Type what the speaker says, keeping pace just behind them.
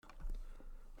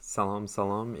Salam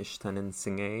salam ishtenin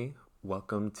singe.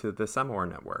 Welcome to the Samoar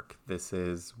Network. This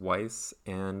is Weiss,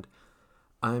 and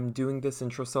I'm doing this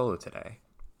intro solo today.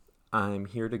 I'm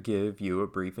here to give you a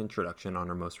brief introduction on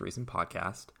our most recent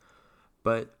podcast,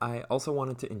 but I also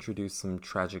wanted to introduce some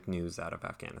tragic news out of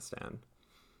Afghanistan.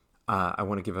 I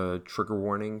want to give a trigger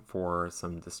warning for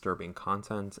some disturbing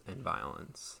content and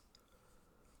violence.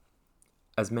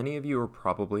 As many of you are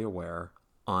probably aware,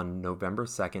 on November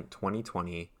 2nd,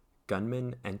 2020,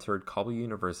 gunmen entered Kabul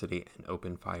University and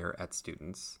opened fire at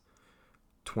students.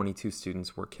 22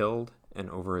 students were killed and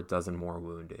over a dozen more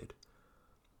wounded.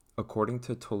 According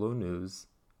to Tolo News,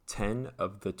 10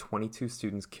 of the 22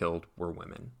 students killed were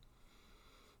women.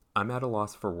 I'm at a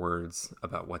loss for words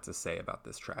about what to say about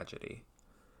this tragedy.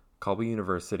 Kabul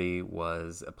University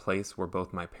was a place where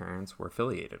both my parents were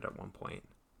affiliated at one point.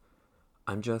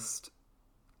 I'm just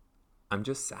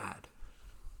sad.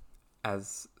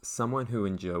 As someone who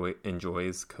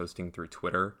enjoys coasting through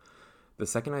Twitter, the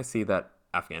second I see that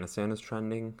Afghanistan is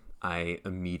trending, I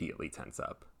immediately tense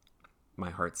up. My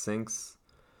heart sinks,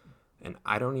 and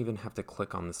I don't even have to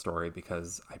click on the story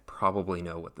because I probably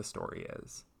know what the story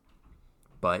is.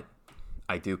 But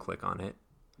I do click on it,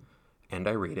 and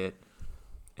I read it,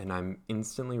 and I'm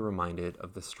instantly reminded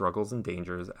of the struggles and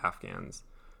dangers Afghans,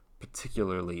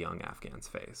 particularly young Afghans,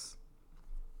 face.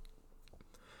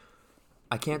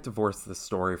 I can't divorce this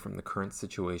story from the current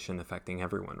situation affecting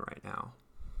everyone right now.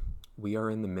 We are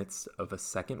in the midst of a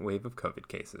second wave of COVID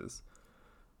cases.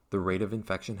 The rate of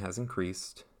infection has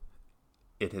increased.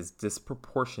 It has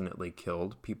disproportionately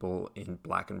killed people in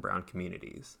Black and brown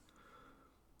communities.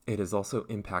 It has also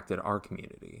impacted our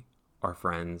community, our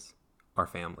friends, our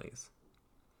families.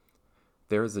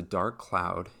 There is a dark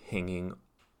cloud hanging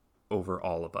over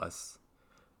all of us,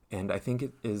 and I think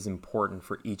it is important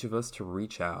for each of us to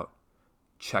reach out,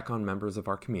 check on members of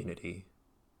our community,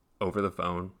 over the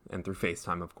phone and through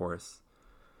FaceTime, of course,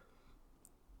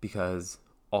 because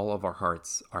all of our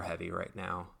hearts are heavy right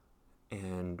now,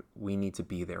 and we need to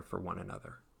be there for one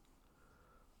another.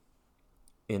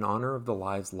 In honor of the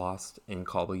lives lost in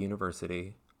Kabul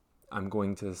University, I'm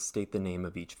going to state the name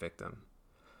of each victim.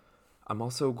 I'm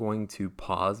also going to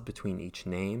pause between each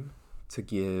name to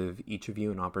give each of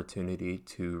you an opportunity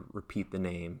to repeat the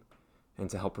name and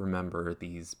to help remember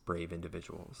these brave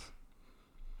individuals.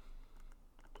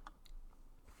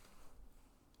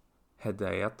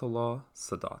 Hedayatullah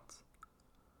Sadat,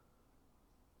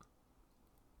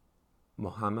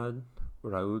 Mohammad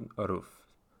Raoud Arif,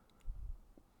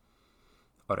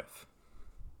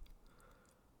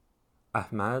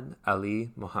 Ahmad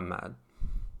Ali Mohammad,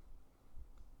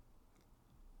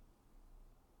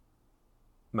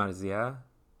 Marzia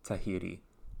Tahiri,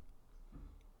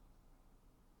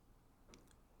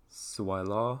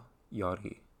 Suwaila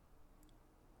Yari,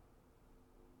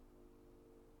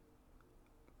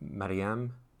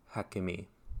 Maryam Hakimi,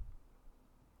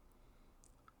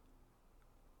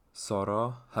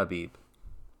 Sara Habib,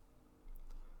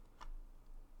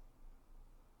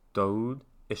 Daoud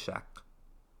Ishaq,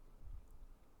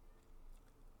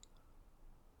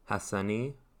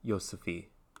 Hassani Yosufi,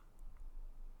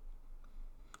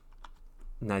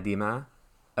 Nadima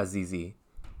Azizi,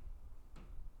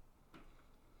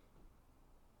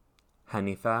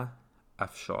 Hanifa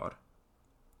Afshar,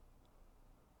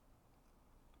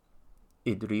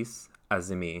 Idris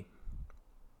Azimi,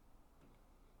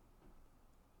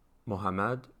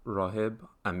 Mohammad Rahib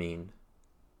Amin,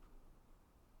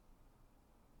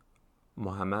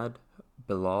 Mohammad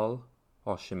Bilal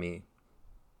Hashimi,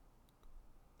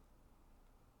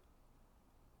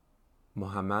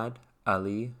 Mohammad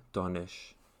Ali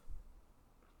Danish,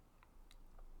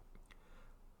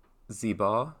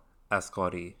 Ziba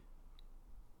Asghari,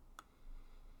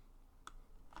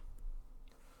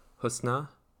 Husna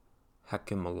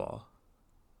Hakimullah,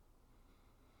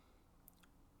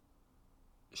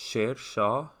 Sher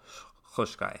Shah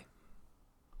Khoshgai.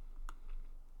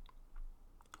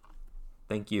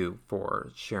 Thank you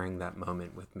for sharing that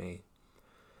moment with me.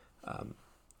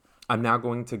 I'm now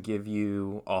going to give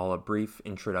you all a brief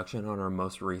introduction on our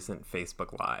most recent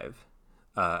Facebook Live.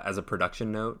 As a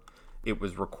production note, it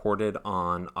was recorded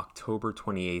on October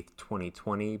 28th,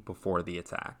 2020, before the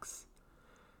attacks.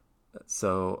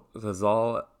 So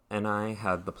Ghizal and I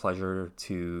had the pleasure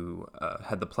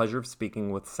of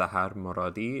speaking with Sahar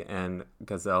Moradi and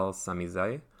Ghazal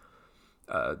Samizai,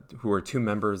 who are two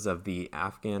members of the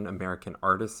Afghan American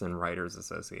Artists and Writers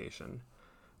Association.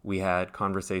 We had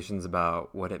conversations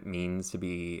about what it means to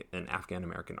be an Afghan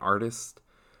American artist,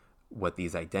 what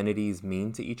these identities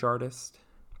mean to each artist.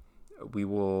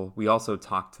 We also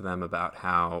talked to them about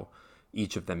how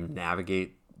each of them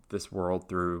navigate this world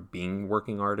through being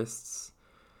working artists,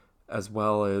 as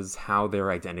well as how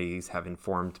their identities have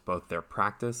informed both their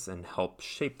practice and helped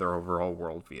shape their overall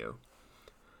worldview.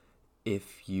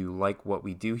 If you like what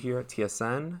we do here at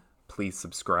TSN, please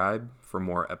subscribe for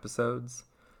more episodes.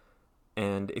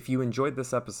 And if you enjoyed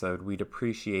this episode, we'd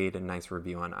appreciate a nice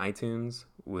review on iTunes,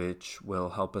 which will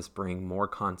help us bring more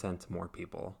content to more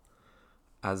people.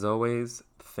 As always,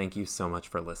 thank you so much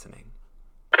for listening.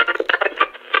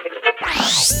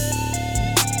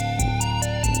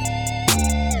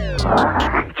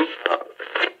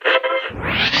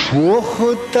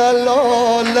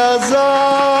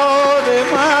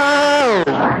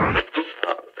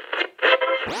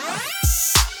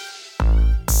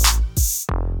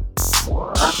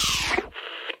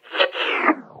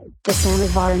 The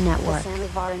Samovar Network.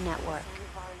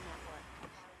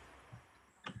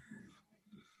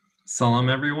 Salam,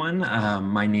 everyone.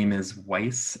 My name is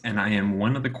Weiss, and I am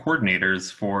one of the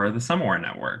coordinators for the Samovar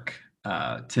Network.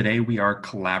 Today, we are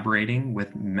collaborating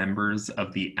with members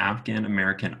of the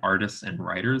Afghan-American Artists and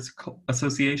Writers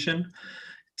Association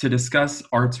to discuss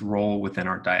art's role within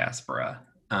our diaspora.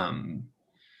 The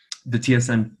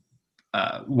TSN,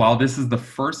 while this is the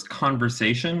first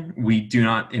conversation, we do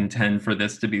not intend for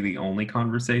this to be the only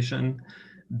conversation.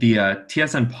 The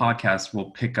TSN podcast will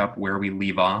pick up where we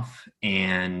leave off,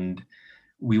 and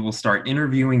we will start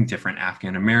interviewing different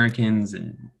Afghan Americans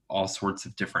and all sorts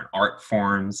of different art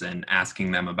forms and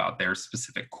asking them about their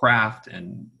specific craft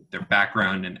and their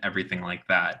background and everything like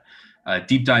that,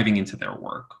 deep diving into their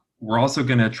work. We're also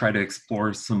going to try to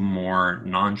explore some more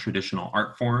non-traditional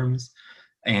art forms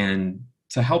and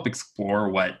to help explore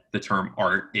what the term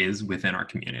art is within our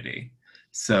community.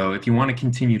 So if you want to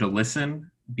continue to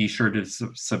listen, be sure to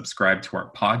subscribe to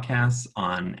our podcasts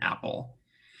on Apple.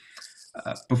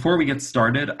 Before we get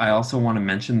started, I also want to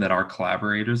mention that our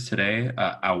collaborators today,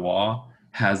 AWA,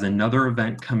 has another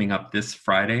event coming up this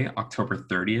Friday, October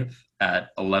 30th at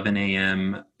 11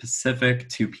 a.m. Pacific,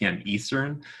 2 p.m.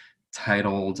 Eastern,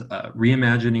 titled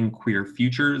Reimagining Queer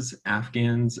Futures,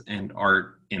 Afghans, and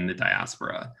Art in the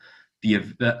Diaspora.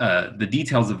 The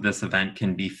details of this event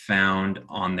can be found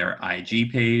on their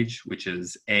IG page, which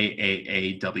is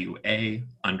AAAWA_art,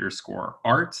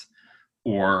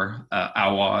 or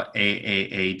AAAWA.net.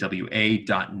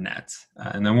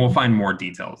 And then we'll find more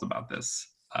details about this.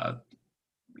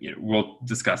 We'll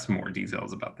discuss more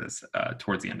details about this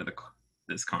towards the end of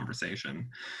this conversation.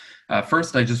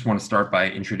 First, I just want to start by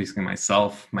introducing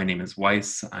myself. My name is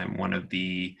Weiss. I'm one of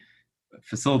the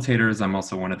facilitators. I'm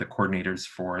also one of the coordinators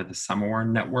for the Samovar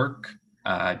Network.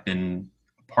 I've been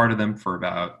a part of them for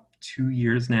about 2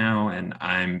 years now, and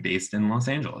I'm based in Los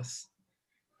Angeles.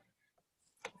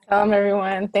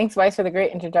 Everyone. Thanks, Weiss, for the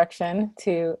great introduction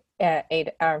to TSN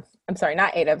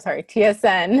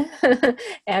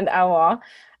and AWA.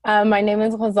 My name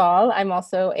is Ghizal. I'm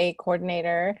also a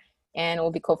coordinator and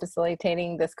will be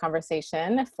co-facilitating this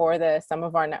conversation for the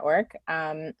Samovar Network.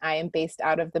 I am based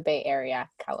out of the Bay Area,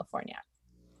 California.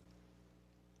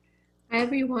 Hi,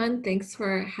 everyone. Thanks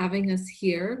for having us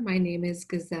here. My name is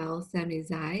Ghizal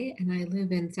Samizai, and I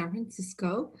live in San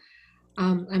Francisco.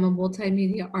 I'm a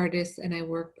multimedia artist, and I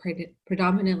work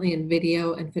predominantly in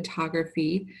video and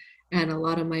photography, and a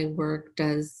lot of my work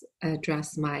does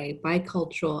address my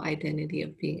bicultural identity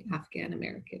of being Afghan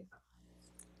American.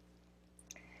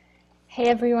 Hey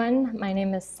everyone, my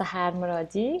name is Sahar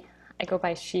Muradi. I go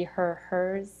by she, her,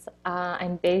 hers.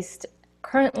 I'm based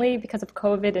currently, because of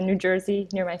COVID, in New Jersey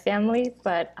near my family,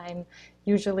 but I'm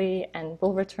usually and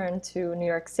will return to New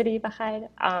York City, Bahai.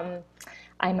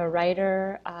 I'm a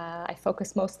writer. I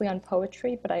focus mostly on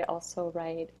poetry, but I also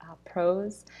write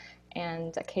prose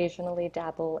and occasionally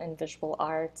dabble in visual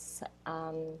arts,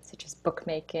 such as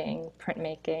bookmaking,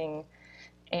 printmaking,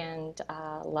 and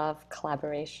love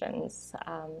collaborations,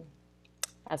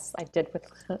 as I did with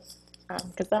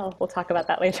Ghizal. We'll talk about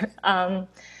that later.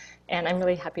 And I'm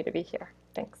really happy to be here.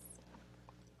 Thanks.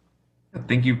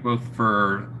 Thank you both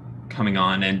for coming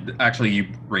on. And actually, you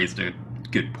raised a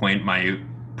good point. My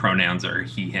pronouns are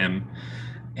he, him.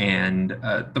 And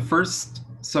the first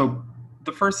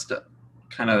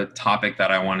kind of topic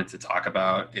that I wanted to talk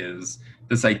about is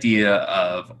this idea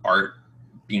of art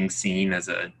being seen as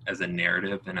a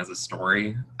narrative and as a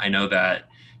story. I know that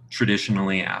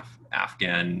traditionally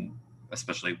Afghan,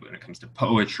 especially when it comes to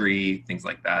poetry, things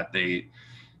like that,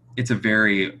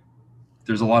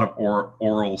 there's a lot of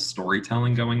oral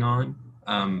storytelling going on.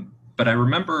 But I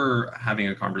remember having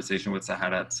a conversation with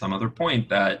Sahad at some other point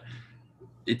that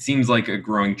it seems like a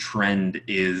growing trend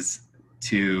is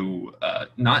to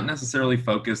not necessarily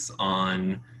focus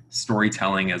on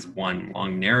storytelling as one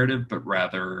long narrative, but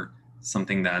rather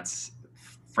something that's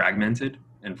fragmented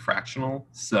and fractional.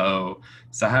 So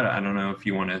Sahad, I don't know if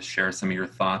you want to share some of your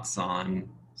thoughts on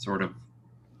sort of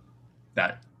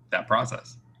that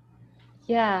process.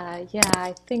 Yeah,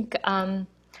 I think, I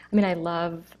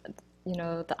love,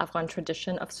 the Afghan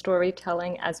tradition of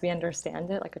storytelling as we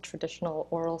understand it, like a traditional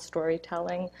oral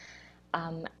storytelling.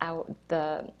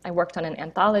 I worked on an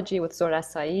anthology with Zora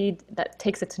Saeed that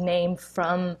takes its name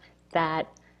from that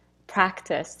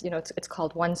practice. It's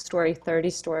called One Story, 30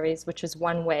 Stories, which is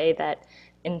one way that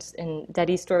in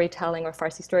Dari storytelling or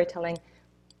Farsi storytelling,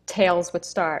 tales would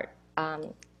start.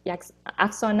 یک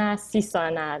افسانه 30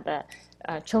 سانه the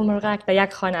چلمرغک the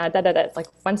یک خانه It's like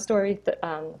one story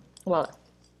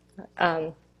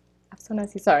افسانه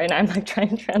 30 sorry and I'm like trying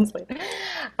to translate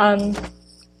um,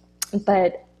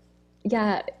 but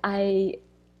yeah, I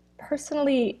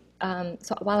personally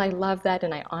so while I love that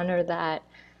and I honor that,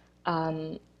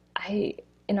 I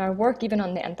in our work even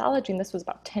on the anthology, and this was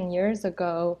about 10 years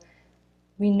ago,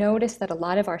 we noticed that a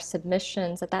lot of our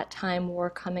submissions at that time were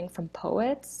coming from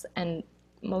poets and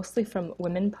mostly from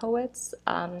women poets.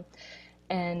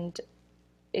 And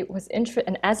it was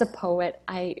and as a poet,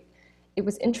 it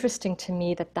was interesting to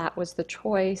me that that was the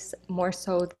choice more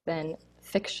so than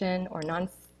fiction or non,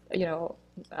 you know,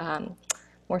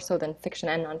 more so than fiction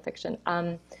and nonfiction,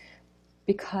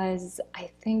 because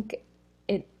I think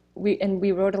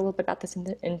we wrote a little bit about this in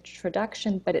the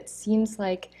introduction, but it seems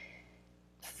like,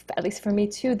 at least for me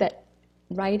too, that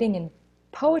writing in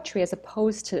poetry as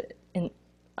opposed to in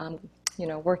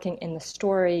working in the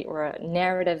story or a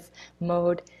narrative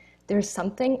mode, there's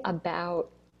something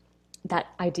about that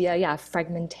idea,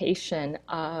 fragmentation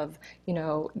of,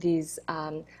 these,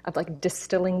 of like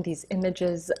distilling these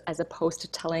images as opposed to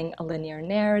telling a linear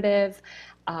narrative.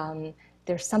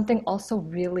 There's something also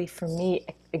really, for me,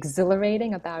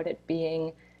 exhilarating about it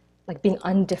being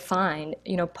undefined.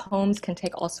 Poems can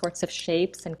take all sorts of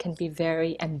shapes and can be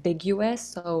very ambiguous.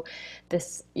 So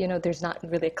there's not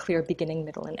really a clear beginning,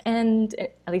 middle, and end,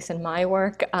 at least in my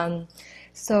work.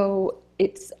 So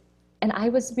it's, and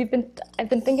I've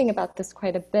been thinking about this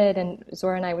quite a bit, and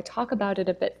Zora and I would talk about it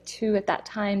a bit too at that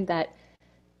time, that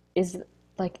is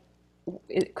like,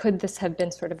 could this have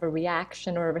been sort of a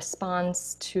reaction or a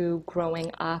response to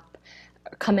growing up,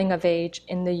 coming of age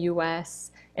in the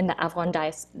US, in the Afghan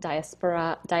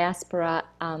diaspora,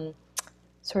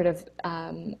 sort of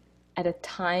at a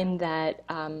time that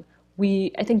I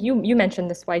think you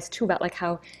mentioned this, Weiss, too, about like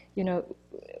how,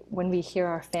 when we hear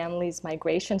our families'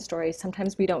 migration stories,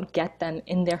 sometimes we don't get them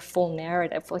in their full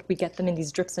narrative. Like we get them in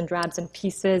these drips and drabs and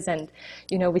pieces, and,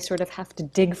 we sort of have to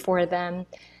dig for them.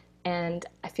 And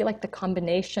I feel like the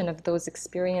combination of those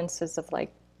experiences of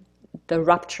like the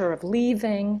rupture of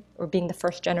leaving or being the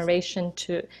first generation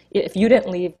to, if you didn't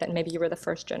leave, then maybe you were the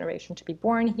first generation to be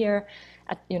born here.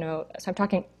 So I'm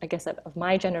talking, I guess, of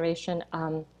my generation,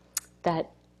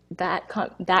 that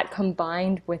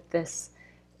combined with this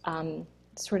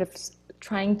sort of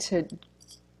trying to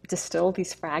distill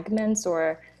these fragments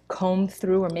or comb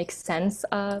through or make sense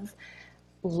of,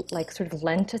 like sort of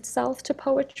lent itself to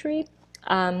poetry.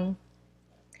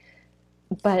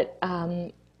 But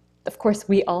of course,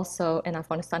 we also in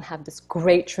Afghanistan have this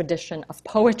great tradition of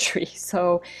poetry.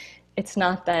 So it's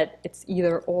not that it's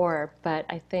either or, but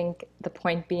I think the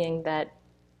point being that,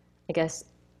 I guess,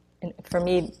 for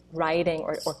me, writing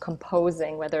or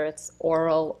composing, whether it's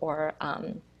oral or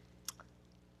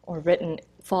written,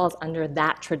 falls under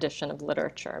that tradition of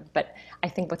literature. But I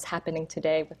think what's happening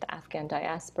today with the Afghan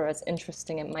diaspora is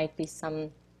interesting. It might be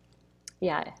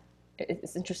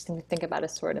it's interesting to think about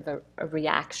as sort of a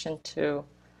reaction to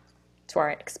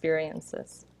our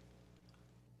experiences.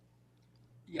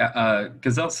 Yeah,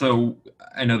 Ghizal, so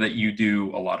I know that you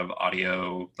do a lot of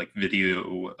audio, like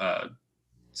video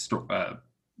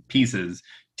pieces.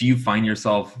 Do you find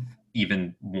yourself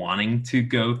even wanting to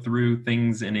go through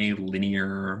things in a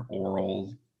linear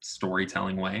oral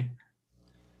storytelling way?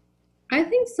 I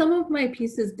think some of my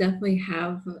pieces definitely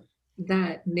have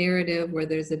that narrative where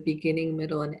there's a beginning,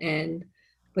 middle, and end.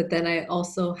 But then I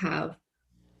also have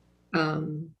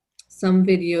some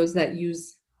videos that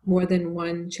use more than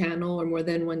one channel or more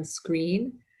than one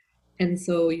screen. And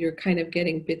so you're kind of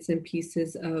getting bits and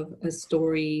pieces of a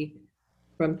story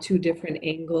from two different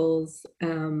angles.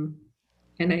 And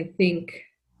I think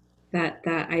that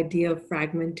idea of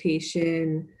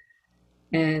fragmentation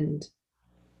and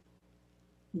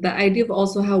the idea of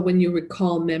also how when you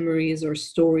recall memories or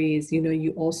stories,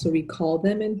 you also recall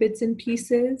them in bits and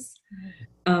pieces.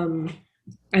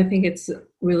 I think it's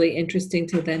really interesting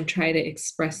to then try to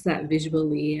express that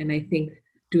visually. And I think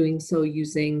doing so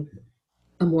using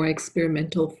a more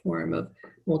experimental form of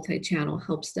multi-channel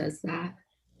helps does that.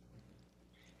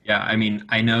 Yeah, I mean,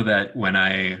 I know that when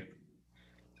I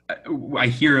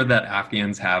hear that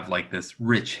Afghans have like this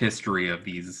rich history of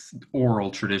these oral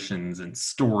traditions and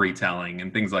storytelling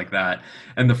and things like that.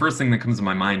 And the first thing that comes to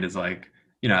my mind is like,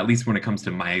 at least when it comes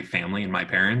to my family and my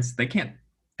parents, they can't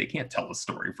tell a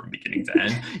story from beginning to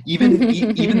end.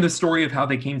 Even the story of how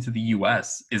they came to the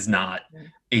US is not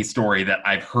a story that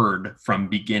I've heard from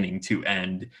beginning to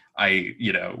end.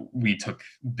 We took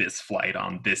this flight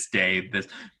on this day, this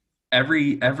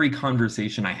every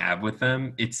conversation I have with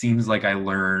them, it seems like I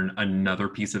learn another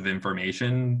piece of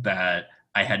information that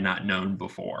I had not known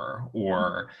before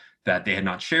or that they had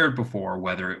not shared before,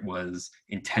 whether it was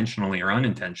intentionally or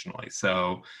unintentionally.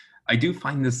 So I do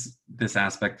find this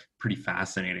aspect pretty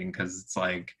fascinating because it's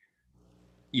like,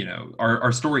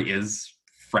 our story is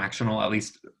fractional, at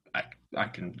least I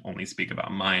can only speak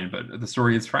about mine, but the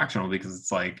story is fractional because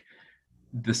it's like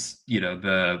this,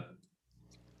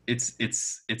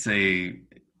 it's a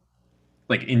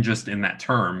like in that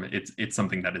term, it's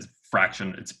something that is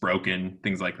fraction, it's broken,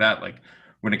 things like that. Like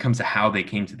when it comes to how they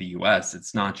came to the US,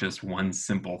 it's not just one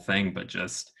simple thing, but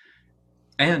just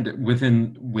and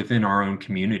within our own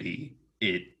community,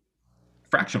 it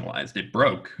fractionalized, it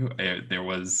broke. There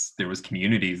was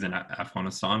communities in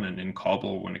Afghanistan and in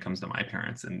Kabul when it comes to my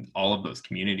parents, and all of those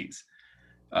communities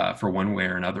for one way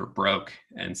or another broke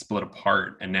and split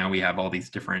apart, and now we have all these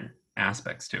different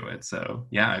aspects to it. So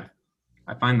yeah,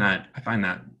 I find that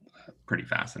pretty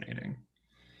fascinating.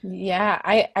 Yeah,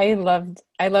 I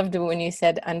loved when you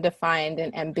said undefined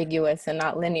and ambiguous and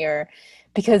not linear,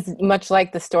 because much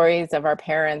like the stories of our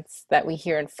parents that we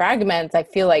hear in fragments, I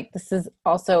feel like this is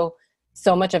also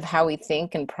so much of how we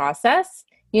think and process,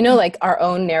 like our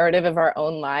own narrative of our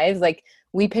own lives. Like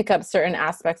we pick up certain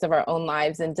aspects of our own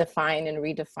lives and define and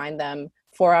redefine them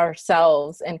for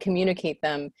ourselves and communicate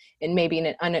them in maybe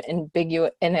in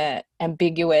an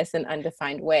ambiguous and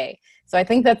undefined way. So I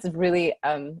think that's really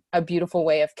a beautiful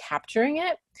way of capturing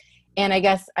it. And I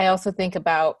guess I also think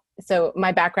about, so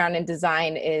my background in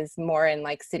design is more in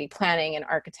like city planning and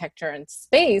architecture and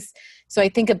space. So I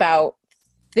think about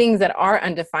things that are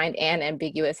undefined and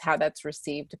ambiguous, how that's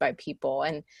received by people.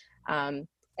 And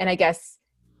I guess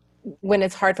when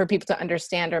it's hard for people to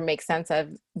understand or make sense of,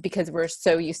 because we're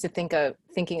so used to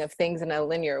thinking of things in a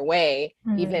linear way,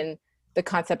 even the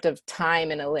concept of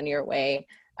time in a linear way.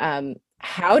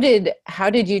 How did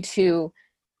you two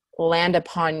land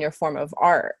upon your form of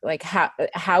art? Like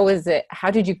how is it?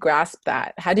 How did you grasp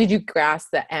that? How did you grasp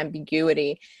the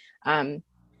ambiguity, and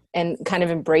kind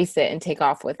of embrace it and take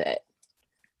off with it?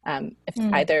 If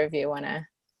either of you want to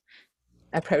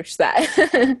approach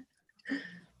that.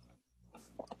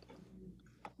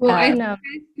 Well, I And think I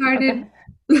started,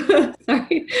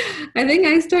 sorry, I think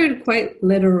I started quite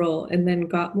literal and then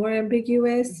got more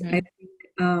ambiguous. I think,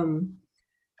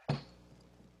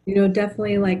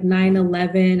 definitely like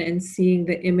 9/11 and seeing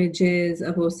the images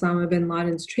of Osama bin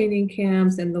Laden's training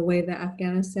camps and the way that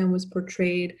Afghanistan was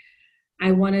portrayed.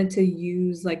 I wanted to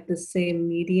use like the same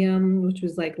medium, which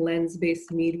was like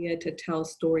lens-based media, to tell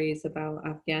stories about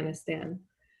Afghanistan.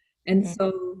 And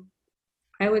so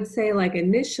I would say like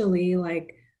initially,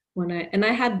 like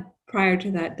I had prior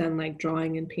to that done like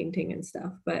drawing and painting and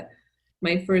stuff, but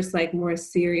my first like more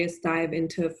serious dive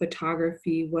into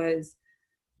photography was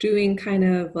doing kind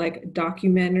of like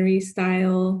documentary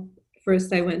style.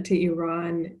 First, I went to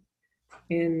Iran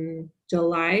in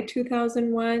July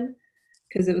 2001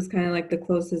 because it was kind of like the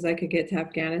closest I could get to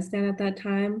Afghanistan at that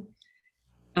time.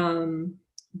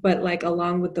 But like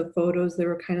along with the photos, there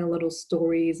were kind of little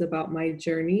stories about my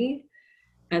journey.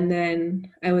 And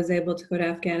then I was able to go to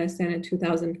Afghanistan in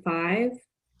 2005.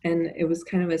 And it was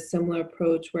kind of a similar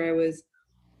approach where I was,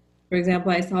 for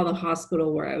example, I saw the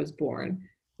hospital where I was born,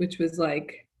 which was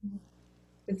like,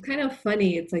 it's kind of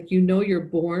funny. It's like, you're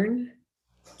born,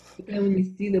 but then when you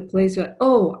see the place, you're like,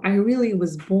 oh, I really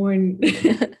was born.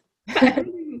 I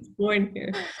really was born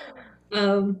here.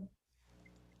 And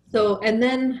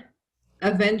then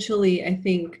eventually, I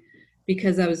think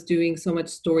because I was doing so much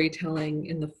storytelling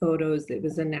in the photos, it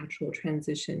was a natural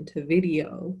transition to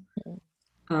video.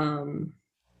 And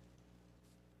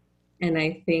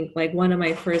I think like one of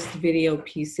my first video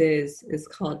pieces is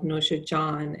called Nosha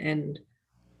John, and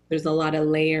there's a lot of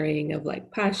layering of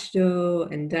like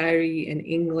Pashto and Dari and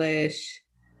English.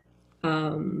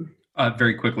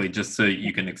 Very quickly, just so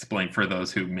you can explain for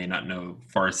those who may not know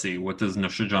Farsi, what does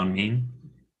Nushajan mean?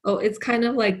 Oh, it's kind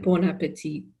of like Bon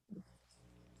Appetit.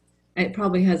 It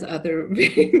probably has other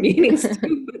meanings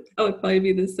too, but that would probably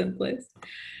be the simplest.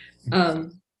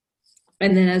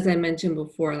 And then, as I mentioned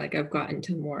before, like I've gotten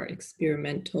to more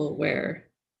experimental where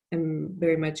I'm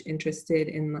very much interested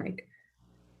in like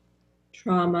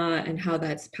trauma and how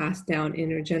that's passed down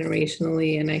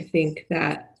intergenerationally. And I think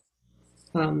that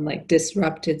like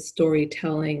disrupted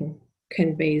storytelling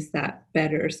conveys that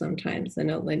better sometimes than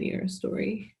a linear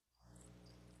story.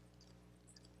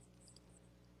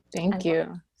 Thank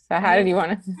you. So how did you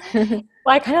want to?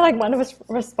 Well, I kind of like want to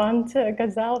respond to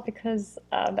Ghazal because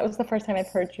that was the first time I've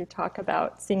heard you talk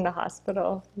about seeing the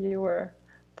hospital you were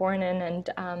born in,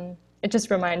 and it just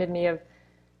reminded me of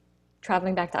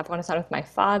traveling back to Afghanistan with my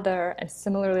father, and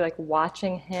similarly like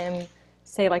watching him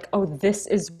say like, oh, this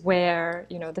is where,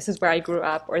 this is where I grew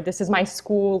up, or this is my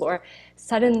school, or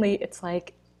suddenly it's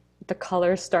like the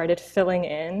colors started filling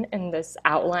in this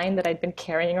outline that I'd been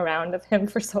carrying around of him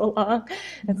for so long.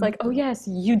 It's like, oh yes,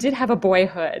 you did have a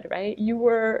boyhood, right? You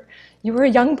were a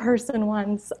young person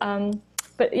once.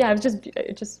 But yeah,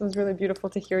 it just was really beautiful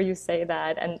to hear you say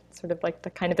that, and sort of like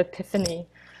the kind of epiphany.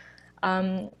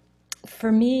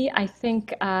 For me, I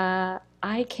think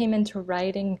I came into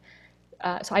writing.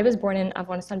 So I was born in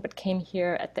Afghanistan, but came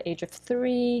here at the age of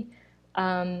 3,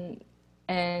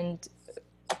 and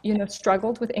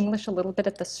struggled with English a little bit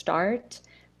at the start,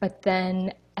 but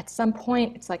then at some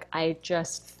point, it's like I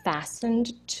just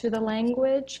fastened to the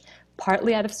language,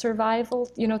 partly out of survival.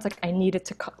 It's like I needed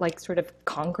to like sort of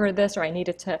conquer this, or I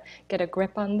needed to get a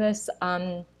grip on this.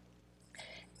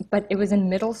 But it was in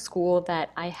middle school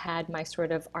that I had my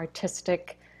sort of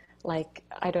artistic, like,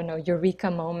 I don't know, eureka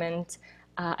moment.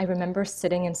 I remember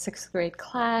sitting in 6th grade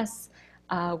class.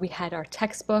 We had our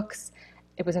textbooks.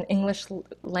 It was an English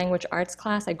language arts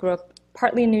class. I grew up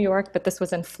partly in New York, but this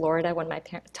was in Florida when my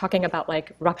parents, talking about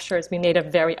like ruptures, we made a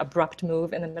very abrupt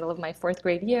move in the middle of my 4th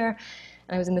grade year.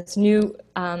 And I was in this new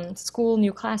school,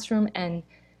 new classroom, and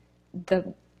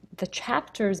the the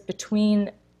chapters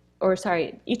between, or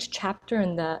sorry, each chapter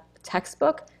in the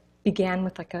textbook began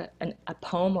with like a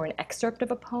poem or an excerpt of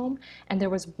a poem. And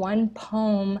there was one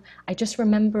poem, I just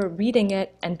remember reading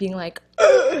it and being like,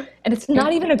 "Ugh!" And it's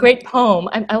not even a great poem.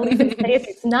 I'll even say it,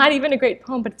 it's not even a great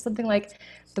poem, but it's something like,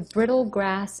 the brittle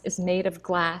grass is made of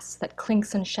glass that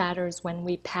clinks and shatters when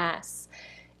we pass.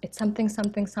 It's something,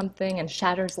 something, something, and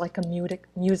shatters like a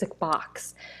music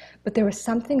box. But there was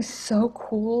something so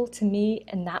cool to me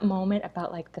in that moment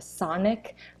about like the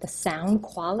sound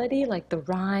quality, like the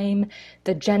rhyme,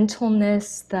 the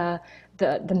gentleness, the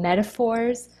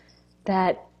metaphors,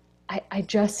 that I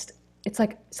just, it's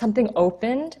like something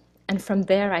opened. And from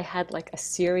there, I had like a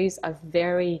series of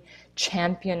very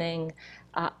championing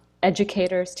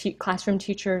educators, classroom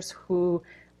teachers who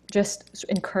just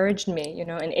encouraged me. In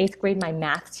 8th grade, my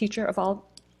math teacher of all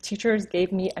teachers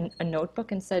gave me a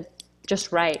notebook and said,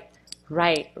 just write,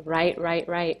 write, write, write,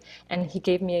 write. And he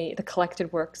gave me the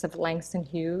collected works of Langston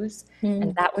Hughes.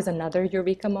 And that was another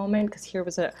eureka moment, because here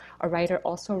was a writer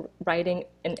also writing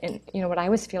in what I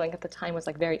was feeling at the time was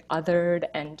like very othered,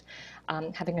 and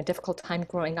having a difficult time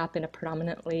growing up in a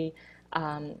predominantly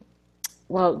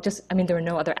well, just, I mean, there were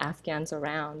no other Afghans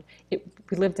around.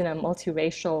 We lived in a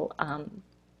multiracial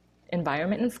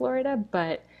environment in Florida,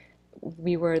 but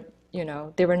we were,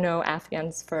 there were no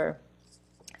Afghans for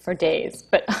days.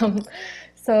 But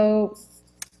so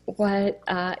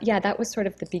yeah, that was sort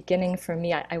of the beginning for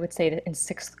me. I would say that in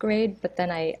 6th grade, but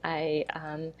then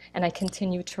and I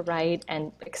continued to write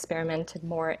and experimented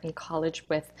more in college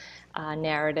with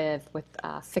narrative, with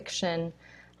fiction.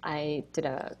 I did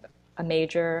a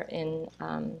major in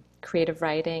creative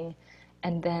writing,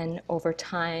 and then over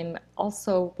time,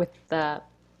 also with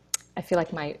I feel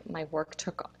like my work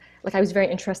took, like I was very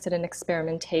interested in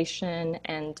experimentation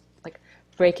and like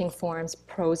breaking forms,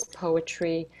 prose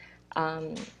poetry,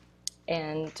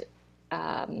 and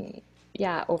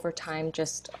yeah, over time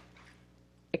just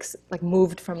like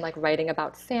moved from like writing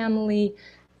about family,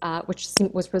 which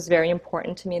was very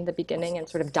important to me in the beginning, and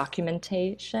sort of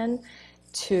documentation,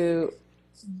 to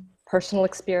personal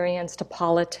experience, to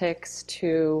politics,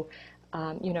 to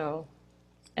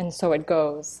and so it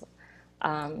goes.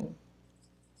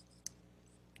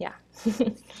 Yeah.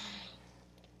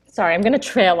 Sorry, I'm going to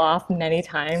trail off many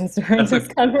times during That's this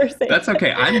a, conversation. that's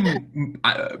okay.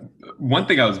 One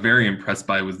thing I was very impressed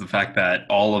by was the fact that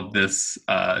all of this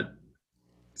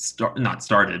not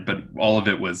started, but all of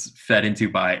it was fed into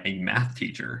by a math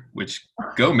teacher, which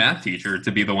go math teacher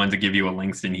to be the one to give you a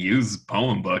Langston Hughes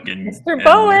poem book. Mr.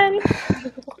 Bowen!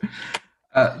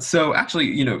 So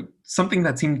actually, something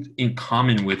that seemed in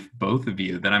common with both of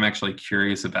you that I'm actually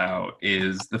curious about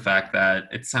is the fact that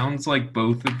it sounds like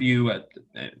both of you,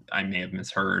 I may have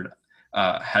misheard,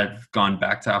 have gone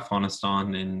back to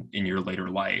Afghanistan in your later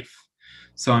life.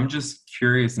 So I'm just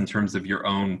curious, in terms of your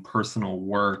own personal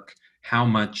work, how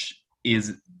much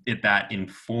is it that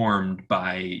informed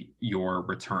by your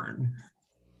return?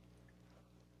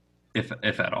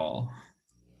 if at all?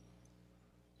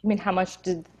 You mean how much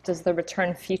does the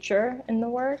return feature in the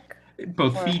work?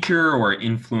 Both Or feature or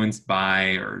influenced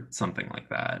by or something like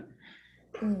that.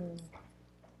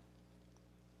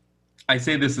 I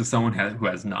say this as someone who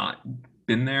has not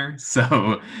been there,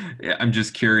 so yeah, I'm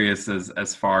just curious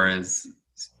as far as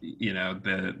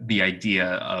the idea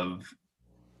of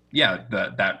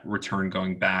that return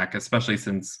going back, especially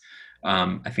since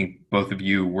I think both of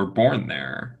you were born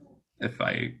there, if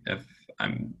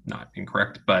I'm not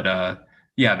incorrect, but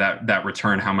yeah, that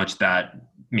return, how much that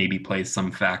maybe plays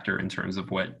some factor in terms of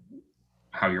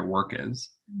how your work is.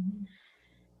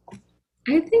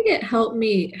 I think it helped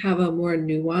me have a more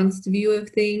nuanced view of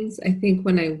things. I think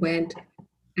when I went,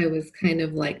 I was kind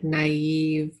of like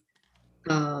naive.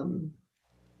 Um,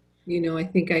 I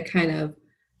think I kind of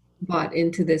bought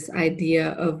into this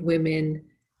idea of women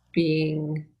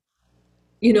being,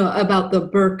 about the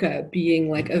burqa being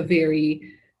like a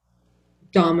very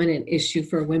dominant issue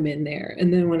for women there.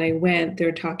 And then when I went,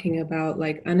 they're talking about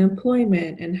like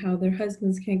unemployment and how their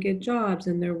husbands can't get jobs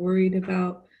and they're worried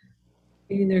about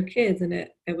feeding their kids. And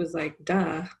it was like,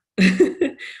 duh.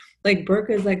 Like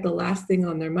burqa is like the last thing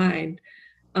on their mind.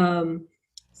 Um,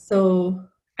 so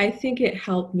I think it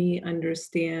helped me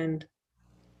understand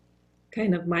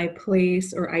kind of my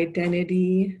place or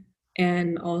identity,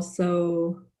 and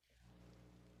also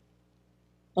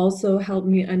helped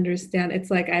me understand it's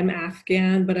like I'm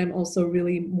Afghan, but I'm also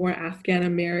really more Afghan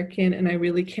American, and I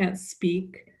really can't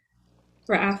speak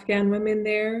for Afghan women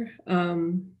there.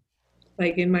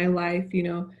 Like in my life,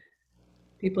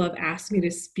 people have asked me to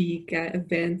speak at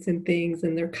events and things,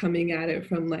 and they're coming at it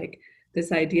from like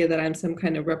this idea that I'm some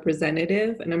kind of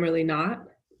representative, and I'm really not.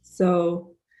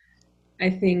 So I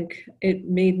think it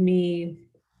made me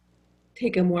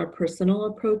take a more personal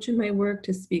approach in my work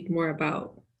to speak more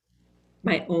about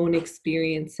my own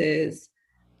experiences,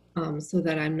 so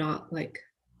that I'm not like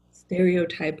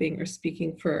stereotyping or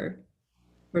speaking for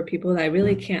people that I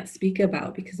really can't speak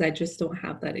about because I just don't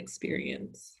have that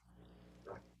experience.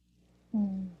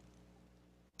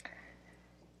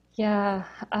 yeah,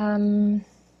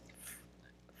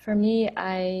 for me,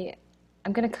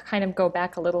 I'm going to kind of go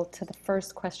back a little to the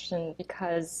first question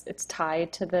because it's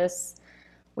tied to this,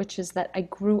 which is that I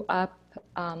grew up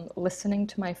listening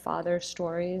to my father's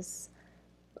stories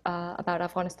about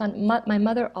Afghanistan. My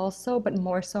mother also, but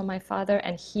more so my father,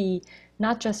 and he,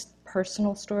 not just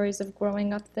personal stories of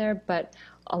growing up there, but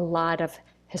a lot of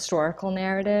historical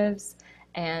narratives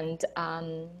and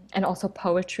also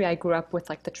poetry. I grew up with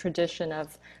like the tradition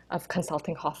of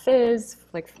consulting Hafiz,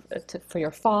 like for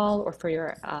your fall or for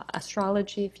your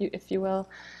astrology, if you will,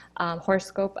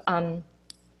 horoscope.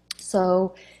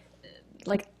 So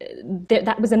like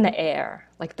that was in the air,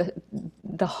 like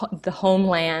the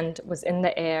homeland was in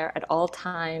the air at all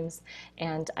times,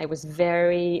 and I was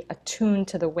very attuned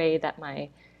to the way that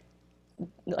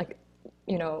like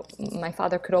my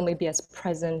father could only be as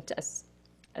present as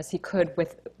he could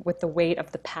with the weight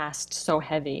of the past so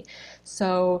heavy.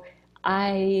 So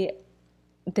I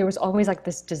there was always like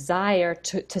this desire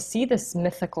to see this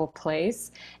mythical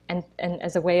place, and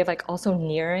as a way of like also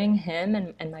nearing him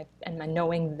and my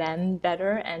knowing them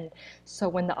better. And so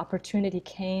when the opportunity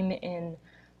came in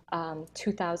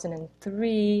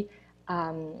 2003,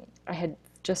 I had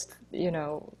just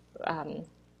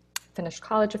finished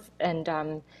college,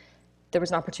 and there was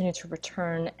an opportunity to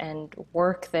return and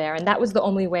work there, and that was the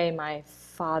only way my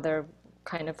father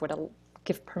kind of would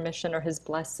give permission or his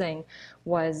blessing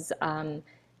was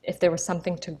if there was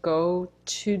something to go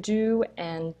to do,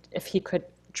 and if he could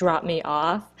drop me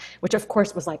off, which of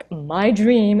course was like my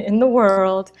dream in the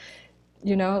world,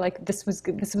 like this was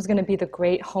going to be the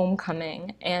great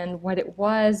homecoming. And what it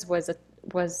was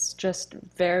just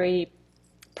very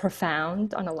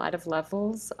profound on a lot of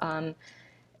levels.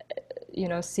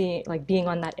 Seeing, like, being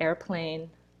on that airplane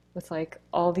with like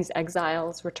all these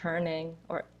exiles returning,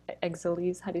 or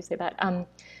exiles, how do you say that?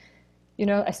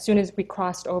 As soon as we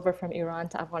crossed over from Iran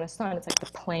to Afghanistan, it's like the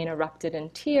plane erupted in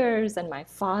tears, and my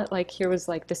father, like, here was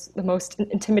like the most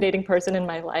intimidating person in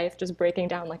my life, just breaking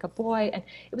down like a boy. And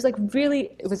it was like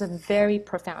really, it was a very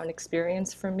profound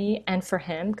experience for me and for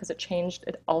him, because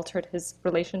it altered his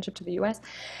relationship to the U.S.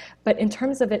 But in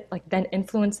terms of it, like, then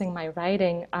influencing my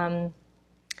writing,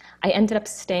 I ended up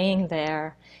staying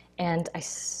there, and I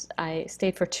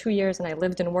stayed for 2 years, and I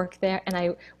lived and worked there, and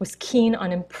I was keen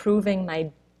on improving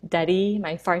my Dari,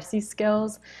 my Farsi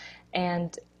skills,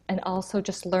 and also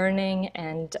just learning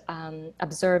and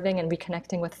observing and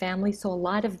reconnecting with family. So a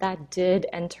lot of that did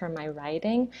enter my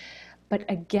writing. But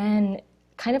again,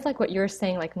 kind of like what you're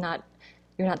saying, like,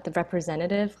 you're not the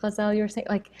representative, Ghazal, you're saying,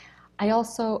 like, I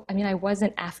also, I mean, I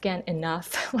wasn't Afghan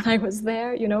enough when I was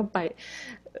there, you know,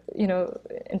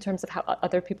 in terms of how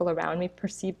other people around me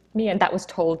perceived me, and that was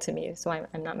told to me, so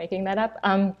I'm not making that up.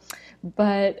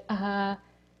 But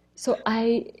so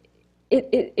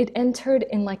it entered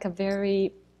in like a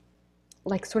very,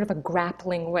 like sort of a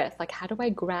grappling with, like, how do I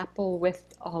grapple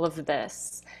with all of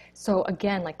this? So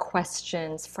again, like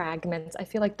questions, fragments, I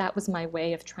feel like that was my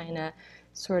way of trying to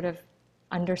sort of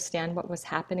understand what was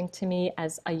happening to me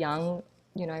as a young,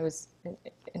 I was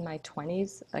in my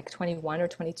 20s, like 21 or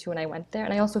 22 when I went there.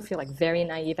 And I also feel like very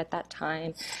naive at that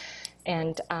time.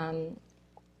 And and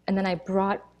then I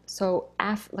brought, so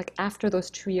like after those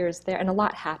 2 years there, and a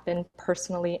lot happened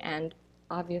personally and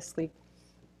obviously,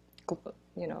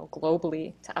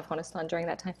 globally to Afghanistan during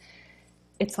that time.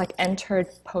 It's like entered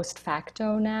post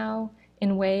facto now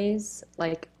in ways,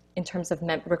 like in terms of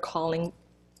recalling.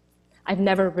 I've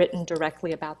never written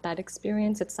directly about that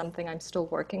experience. It's something I'm still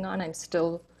working on. I'm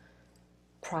still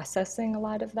processing a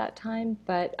lot of that time,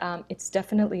 but it's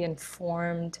definitely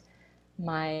informed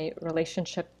my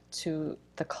relationship to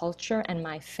the culture and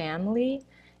my family,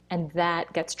 and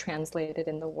that gets translated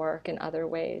in the work in other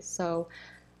ways. So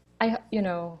I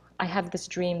have this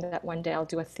dream that one day I'll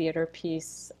do a theater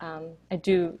piece. I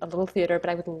do a little theater,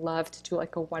 but I would love to do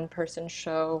like a one-person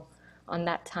show on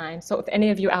that time. So if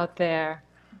any of you out there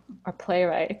are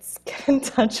playwrights, get in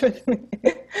touch with me.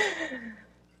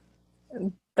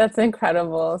 That's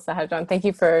incredible, Sahajan. Thank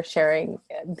you for sharing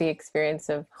the experience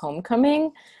of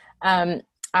homecoming. Um,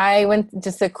 I went,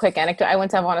 just a quick anecdote, I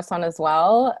went to Afghanistan as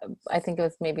well. I think it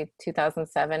was maybe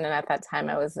 2007. And at that time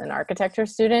I was an architecture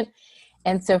student.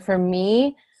 And so for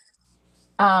me,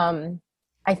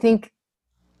 I think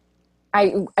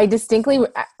I distinctly,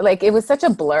 like, it was such a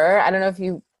blur. I don't know if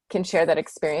you can share that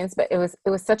experience, but it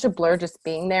was such a blur just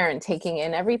being there and taking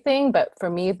in everything. But for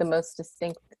me, the most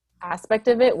distinct aspect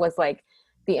of it was like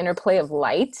the interplay of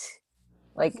light,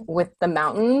 like with the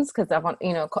mountains, because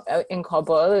in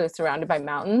Kabul, it was surrounded by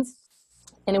mountains,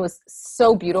 and it was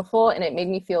so beautiful, and it made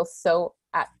me feel so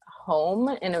at home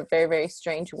in a very, very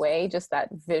strange way. Just that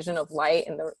vision of light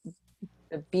and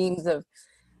the beams of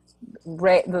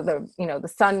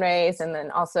the sun rays, and then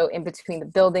also in between the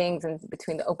buildings and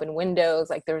between the open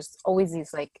windows, like there's always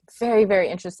these like very, very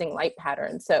interesting light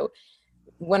patterns. So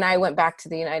when I went back to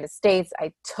the United States,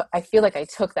 I feel like I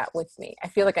took that with me. I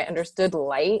feel like I understood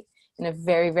light in a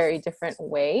very, very different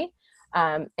way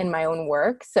in my own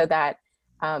work, so that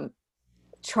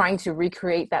trying to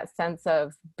recreate that sense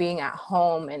of being at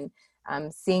home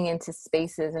and seeing into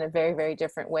spaces in a very, very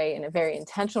different way, in a very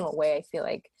intentional way, I feel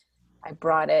like I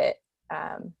brought it,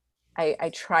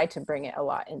 I tried to bring it a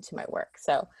lot into my work.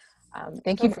 So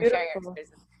thank So you for sharing your beautiful.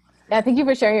 experiences. Yeah, thank you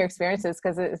for sharing your experiences,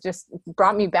 because it just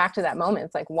brought me back to that moment.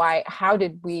 It's like, how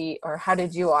did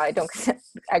you all,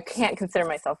 I can't consider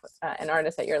myself an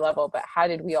artist at your level, but how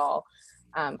did we all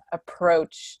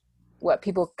approach what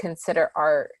people consider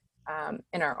art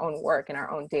in our own work, in our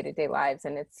own day-to-day lives?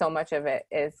 And it's so much of it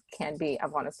can be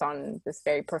Afghanistan, this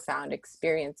very profound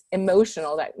experience,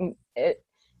 emotional, that it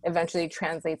eventually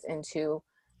translates into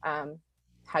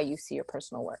how you see your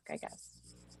personal work, I guess.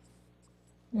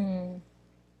 Mm.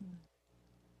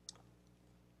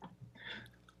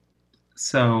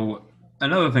 So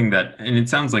another thing and it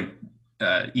sounds like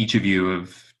each of you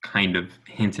have kind of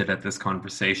hinted at this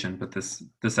conversation, but this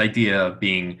idea of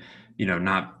being,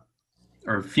 not,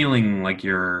 or feeling like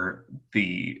you're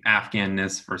the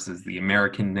Afghanness versus the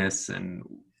Americanness, and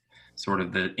sort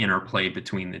of the interplay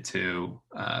between the two.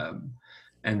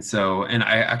 And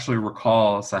I actually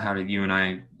recall, Sahara, you and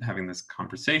I having this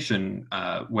conversation,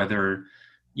 whether,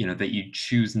 that you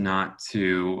choose not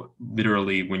to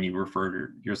literally, when you refer to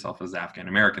yourself as Afghan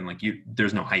American, like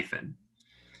there's no hyphen.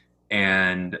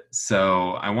 And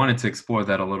so I wanted to explore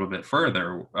that a little bit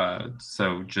further.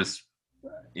 So just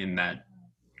in that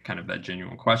kind of that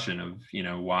genuine question of,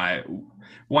 why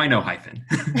no hyphen?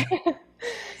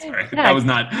 Sorry, Yeah. that was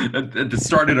not, it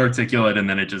started articulate and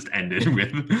then it just ended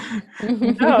with.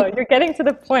 No, you're getting to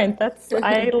the point.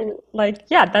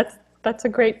 That's a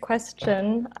great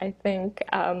question, I think.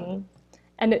 And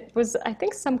it was, I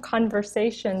think, some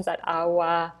conversations at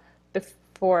AWA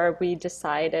before we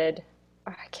decided,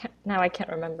 or I can't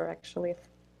remember actually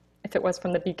if it was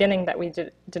from the beginning that we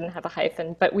didn't have a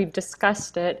hyphen, but we've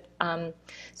discussed it.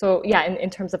 So yeah, in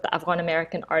terms of the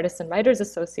Afghan-American Artists and Writers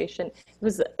Association, it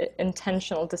was an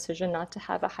intentional decision not to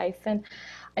have a hyphen.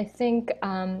 I think,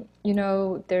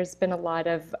 there's been a lot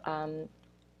of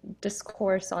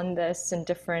discourse on this in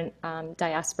different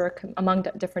among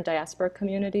different diaspora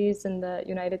communities in the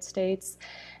United States.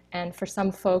 And for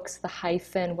some folks, the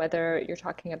hyphen, whether you're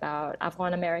talking about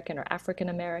Afghan American or African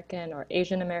American or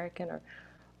Asian American, or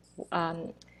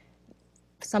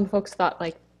some folks thought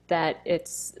like that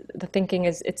it's the thinking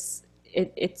is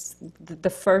it's the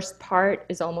first part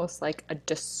is almost like a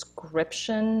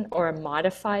description or a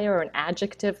modifier or an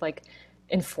adjective, like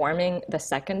informing the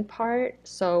second part.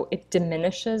 So it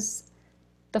diminishes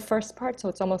the first part. So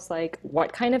it's almost like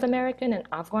what kind of American, an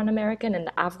Afghan American, and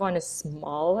the Afghan is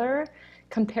smaller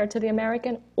compared to the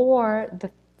American, or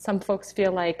some folks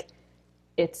feel like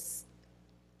it's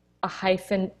a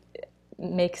hyphen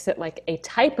makes it like a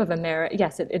type of American.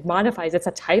 Yes, it modifies. It's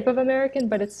a type of American,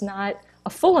 but it's not a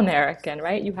full American,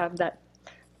 right? You have that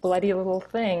bloody little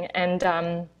thing, and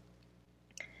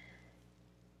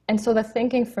so the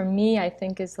thinking for me, I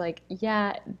think, is like,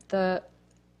 yeah,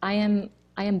 I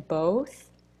am both,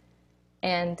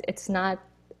 and it's not.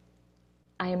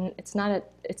 It's not a.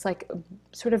 It's like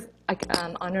sort of like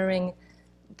honoring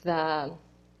the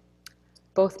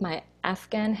both my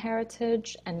Afghan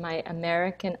heritage and my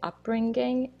American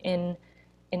upbringing in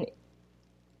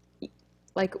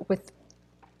like with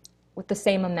the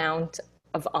same amount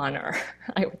of honor.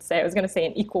 I would say, I was going to say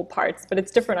in equal parts, but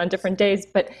it's different on different days.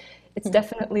 But it's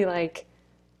definitely like,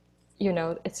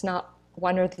 it's not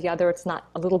one or the other. It's not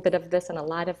a little bit of this and a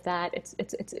lot of that.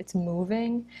 It's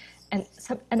moving, and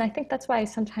I think that's why I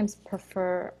sometimes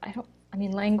prefer.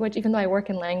 Language. Even though I work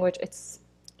in language,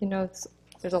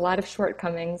 there's a lot of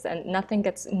shortcomings and nothing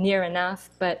gets near enough.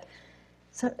 But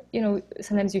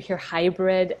sometimes you hear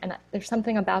hybrid, and there's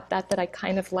something about that I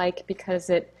kind of like, because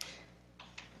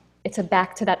it's a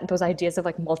back to those ideas of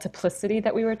like multiplicity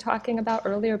that we were talking about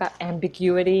earlier, about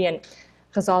ambiguity. And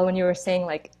Ghazal, when you were saying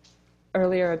like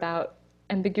earlier about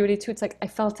ambiguity too, it's like I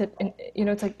felt it,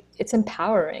 it's like it's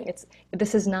empowering.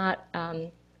 This is not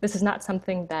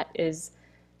something that is.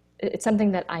 It's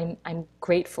something that I'm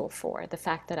grateful for, the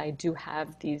fact that I do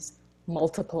have these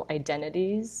multiple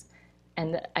identities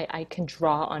and that I can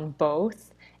draw on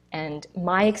both. And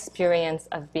my experience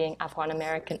of being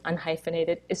Afghan-American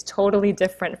unhyphenated is totally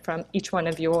different from each one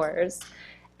of yours.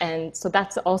 And so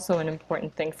that's also an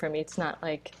important thing for me. It's not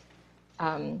like,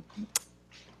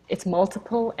 it's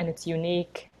multiple and it's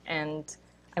unique, and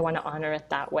I want to honor it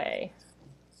that way.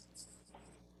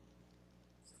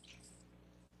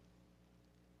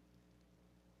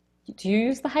 Do you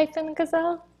use the hyphen,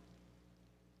 Ghazal?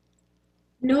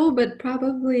 No, but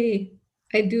probably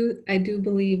I do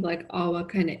believe like Awa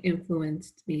kind of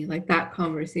influenced me, like that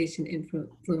conversation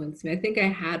influenced me. I think I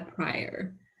had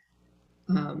prior,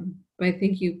 but I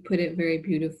think you put it very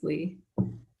beautifully.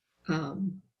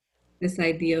 This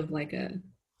idea of like a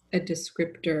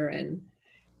descriptor, and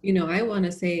I want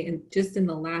to say, in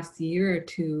the last year or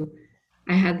two,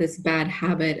 I had this bad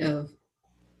habit of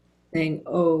saying,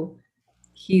 "Oh,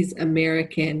 he's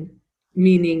American,"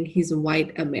 meaning he's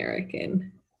white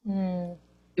American.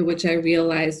 Which I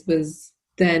realized was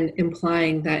then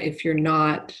implying that if you're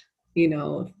not, if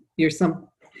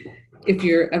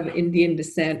you're of Indian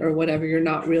descent or whatever, you're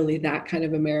not really that kind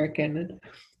of American. I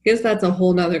guess that's a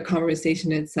whole nother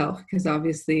conversation in itself, because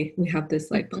obviously we have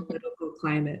this like political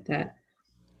climate that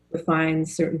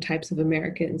defines certain types of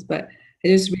Americans. But I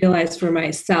just realized for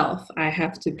myself, I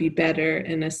have to be better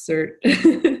and assert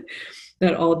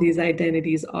that all these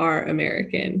identities are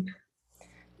American.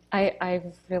 I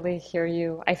really hear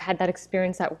you. I've had that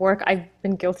experience at work. I've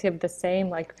been guilty of the same,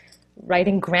 like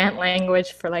writing grant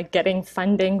language for like getting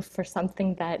funding for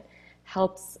something that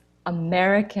helps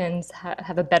Americans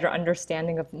have a better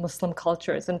understanding of Muslim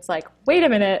cultures. And it's like, wait a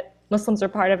minute, Muslims are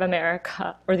part of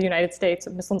America or the United States.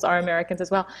 Muslims are Americans as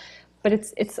well. But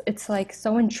it's like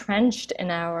so entrenched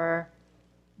in our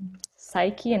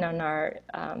psyche and on our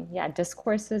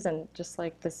discourses, and just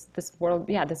like this world,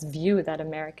 this view that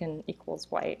American equals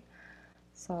white.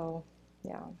 So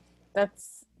yeah,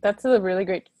 That's a really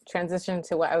great transition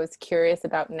to what I was curious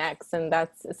about next, and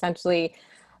that's essentially,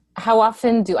 how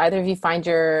often do either of you find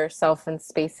yourself in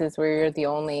spaces where you're the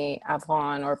only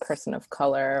Afghan or person of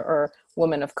color or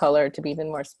woman of color, to be even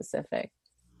more specific?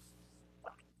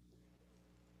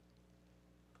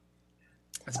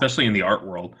 Especially in the art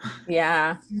world.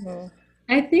 Yeah.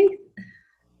 I think,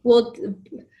 well,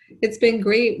 it's been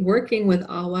great working with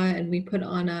Awa, and we put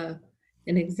on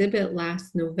an exhibit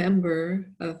last November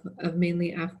of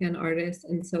mainly Afghan artists,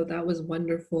 and so that was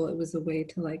wonderful. It was a way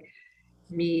to like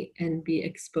meet and be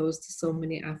exposed to so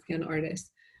many Afghan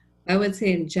artists. I would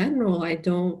say in general, I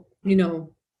don't,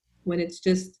 when it's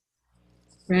just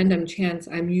random chance,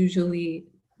 I'm usually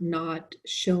not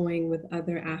showing with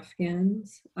other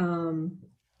Afghans.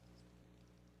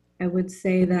 I would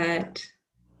say that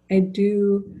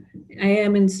I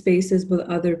am in spaces with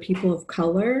other people of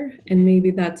color, and maybe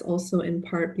that's also in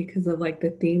part because of like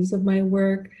the themes of my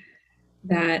work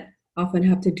that often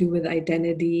have to do with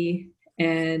identity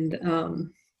and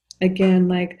again,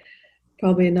 like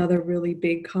probably another really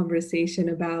big conversation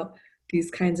about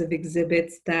these kinds of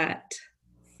exhibits that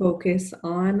focus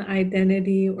on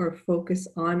identity or focus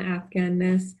on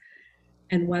Afghanness,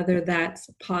 and whether that's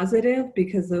positive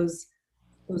because those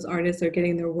artists are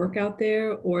getting their work out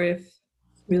there, or if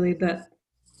really that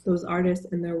those artists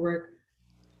and their work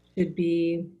should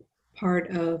be part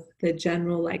of the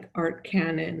general like art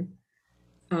canon,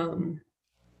 um,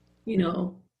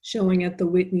 showing at the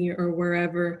Whitney or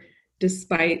wherever,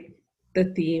 despite the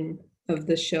theme of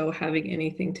the show having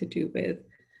anything to do with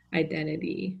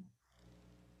identity.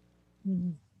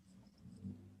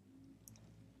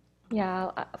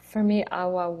 Yeah, for me,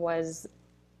 Awa was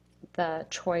the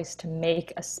choice to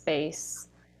make a space,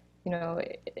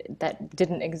 that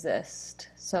didn't exist.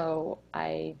 So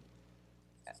I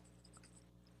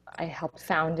helped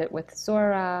found it with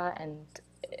Zora, and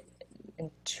in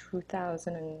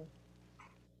 2000 and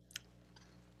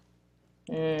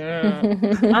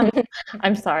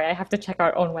I'm sorry, I have to check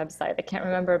our own website. I can't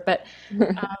remember, but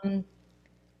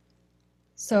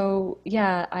so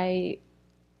yeah, I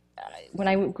when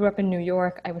I grew up in New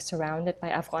York, I was surrounded by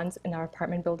Afghans in our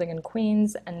apartment building in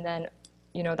Queens. And then,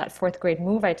 that fourth grade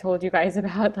move I told you guys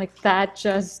about, like that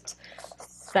just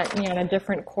set me on a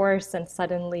different course. And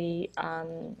suddenly,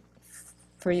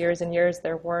 for years and years,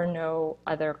 there were no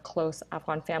other close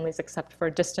Afghan families except for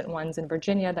distant ones in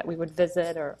Virginia that we would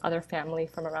visit, or other family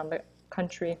from around the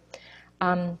country.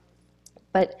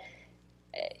 But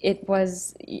it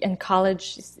was in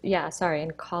college,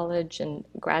 in college and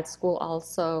grad school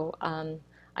also.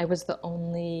 I was the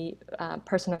only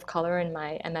person of color in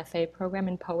my MFA program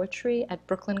in poetry at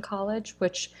Brooklyn College,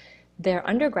 which their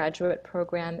undergraduate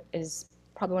program is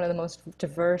probably one of the most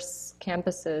diverse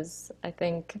campuses, I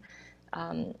think.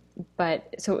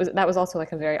 But so that was also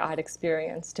like a very odd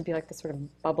experience to be like this sort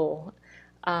of bubble.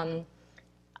 I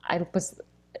was,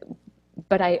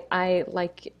 but I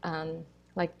like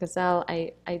Ghizal,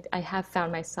 I have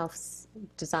found myself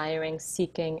desiring,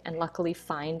 seeking, and luckily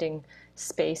finding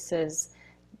spaces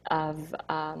of,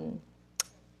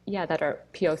 that are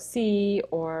POC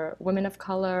or women of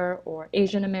color or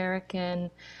Asian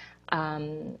American. I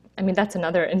mean, that's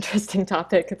another interesting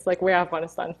topic. It's like where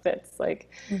Afghanistan fits. Like,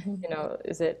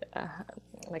 is it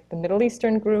like the Middle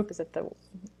Eastern group? Is it the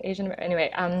Asian?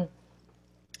 Anyway,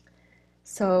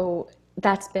 so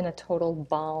that's been a total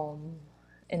balm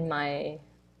in my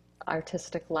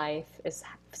artistic life, is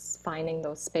finding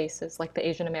those spaces. Like the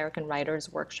Asian American Writers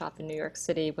Workshop in New York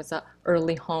City was an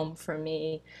early home for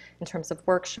me in terms of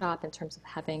workshop, in terms of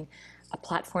having a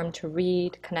platform to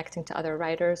read, connecting to other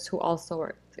writers who also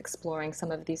are exploring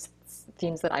some of these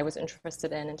themes that I was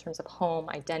interested in terms of home,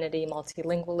 identity,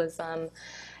 multilingualism,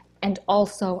 and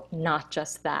also not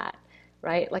just that,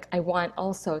 right? Like I want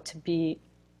also to be,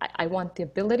 I want the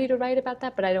ability to write about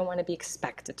that, but I don't want to be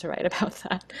expected to write about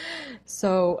that.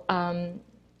 So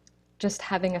just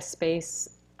having a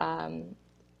space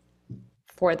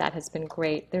for that has been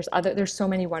great. There's so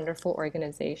many wonderful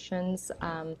organizations,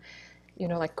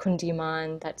 like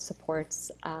Kundiman that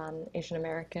supports Asian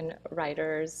American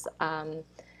writers.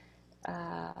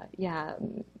 Yeah,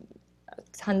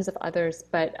 tons of others,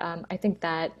 but I think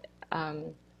that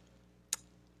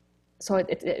so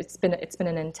it's been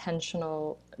an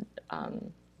intentional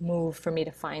move for me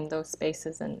to find those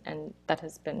spaces, and that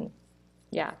has been,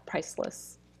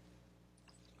 priceless.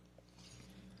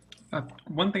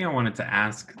 One thing I wanted to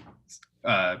ask,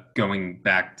 going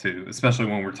back to, especially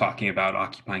when we're talking about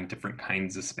occupying different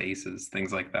kinds of spaces,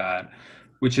 things like that,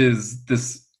 which is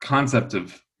this concept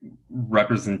of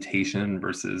representation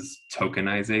versus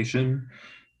tokenization.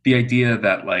 The idea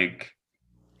that like,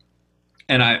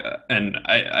 and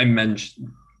I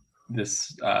mentioned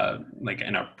this like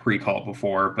in a pre-call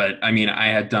before, but I mean, I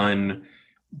had done,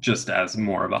 just as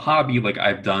more of a hobby, like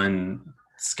I've done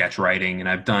sketch writing and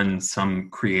I've done some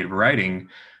creative writing.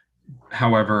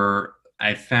 However,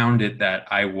 I found it that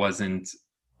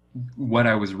what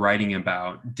I was writing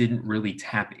about didn't really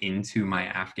tap into my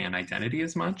Afghan identity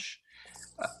as much,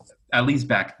 at least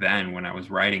back then when I was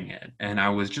writing it. And I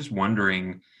was just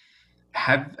wondering,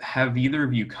 have either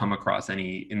of you come across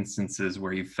any instances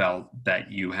where you felt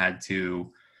that you had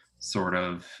to sort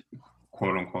of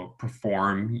quote unquote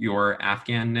perform your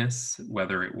Afghanness,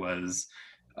 whether it was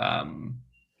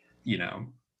you know,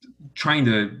 trying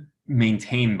to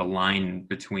maintain the line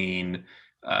between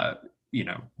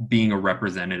being a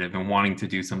representative and wanting to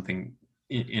do something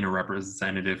in a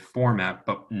representative format,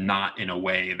 but not in a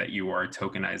way that you are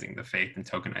tokenizing the faith and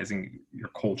tokenizing your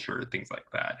culture, things like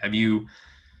that.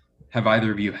 Have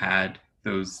either of you had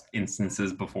those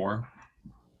instances before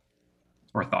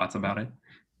or thoughts about it?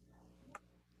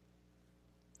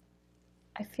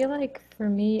 I feel like for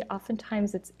me,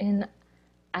 oftentimes it's in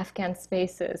Afghan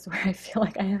spaces where I feel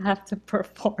like I have to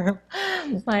perform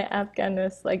my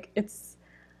Afghanness. Like it's,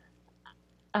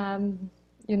 um,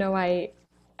 you know, I,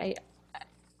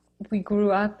 we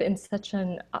grew up in such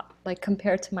an, like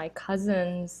compared to my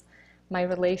cousins, my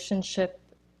relationship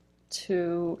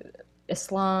to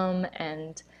Islam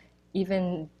and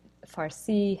even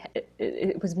Farsi,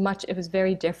 it was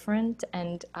very different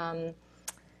and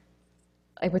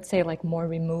I would say like more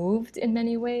removed in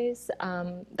many ways.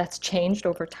 That's changed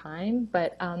over time,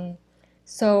 but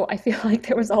so I feel like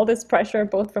there was all this pressure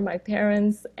both from my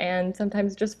parents and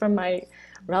sometimes just from my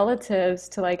relatives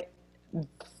to like,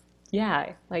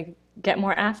 yeah, like get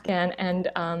more Afghan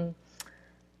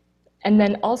and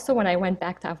then also when I went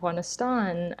back to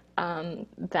Afghanistan,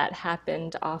 that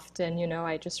happened often. You know,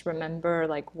 I just remember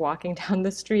like walking down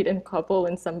the street in Kabul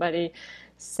and somebody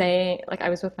saying, like I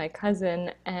was with my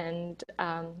cousin, and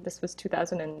this was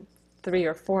 2003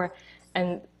 or four,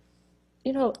 and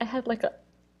you know, I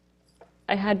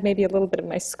had maybe a little bit of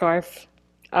my scarf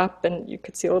up, and you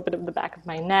could see a little bit of the back of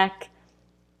my neck,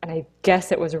 and I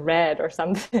guess it was red or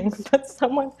something, but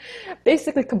someone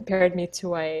basically compared me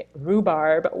to a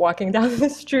rhubarb walking down the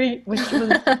street, which was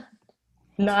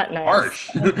not nice. Harsh.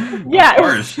 That's Yeah, it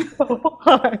was harsh. so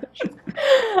harsh.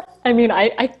 I mean,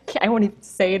 I won't even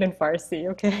say it in Farsi,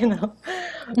 okay? No.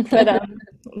 But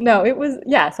no, it was,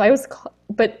 yeah, so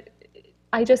but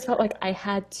I just felt like I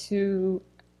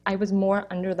was more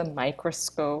under the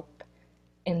microscope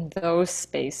in those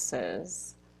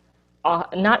spaces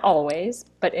not always,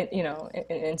 but you know,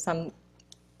 in some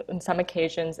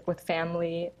occasions with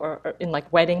family or in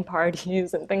like wedding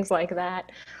parties and things like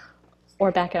that,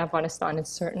 or back in Afghanistan in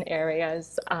certain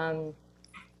areas.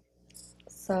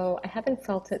 So I haven't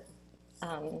felt it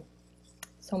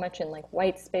so much in like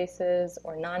white spaces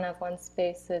or non-Afghan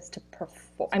spaces to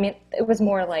perform. I mean, it was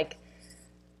more like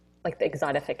the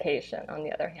exotification on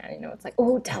the other hand, you know, it's like,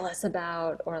 oh, tell us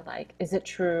about, or like, is it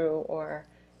true? Or,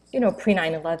 you know, pre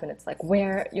 9/11, it's like,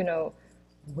 where, you know,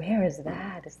 where is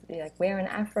that? Is like, where in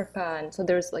Africa? And so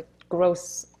there's like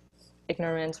gross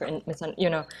ignorance or, you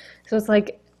know, so it's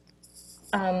like,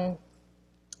 um,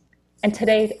 and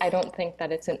today I don't think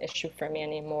that it's an issue for me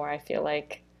anymore. I feel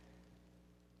like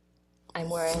I'm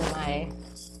wearing my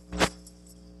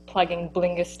plugging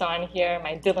blingistan here,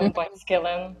 my Dylan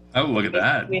Boyskillim, Oh, look at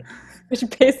that. which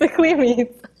basically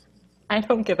means I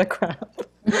don't give a crap.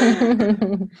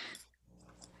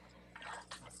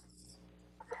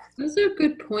 Those are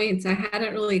good points. I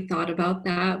hadn't really thought about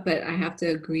that, but I have to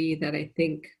agree that I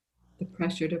think the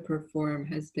pressure to perform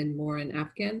has been more in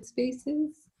Afghan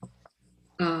spaces.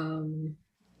 And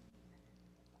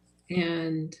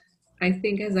I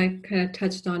think, as I kind of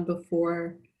touched on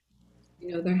before,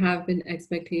 you know, there have been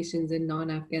expectations in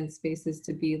non-Afghan spaces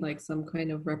to be like some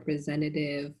kind of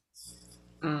representative.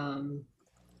 And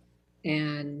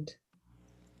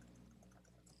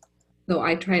though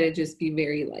I try to just be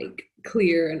very like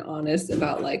clear and honest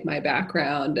about like my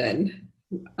background and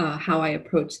how I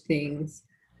approach things.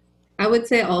 I would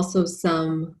say also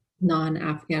some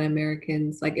non-Afghan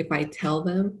Americans, like if I tell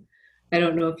them, I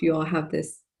don't know if you all have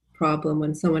this problem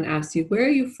when someone asks you, where are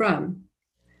you from?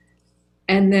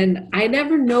 And then I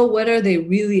never know what are they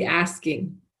really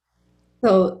asking.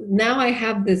 So now I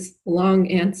have this long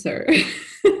answer.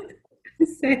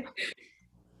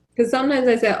 Because sometimes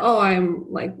I say, oh, I'm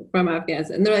like from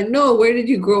Afghanistan. And they're like, no, where did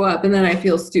you grow up? And then I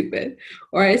feel stupid.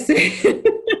 Or I say,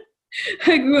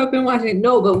 I grew up in Washington.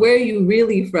 No, but where are you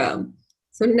really from?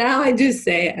 So now I just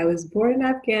say, I was born in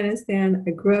Afghanistan.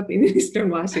 I grew up in Eastern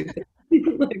Washington.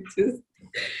 Like just,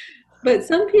 but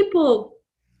some people,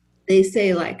 they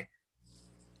say like,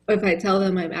 if I tell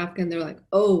them I'm Afghan, they're like,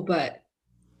 oh, but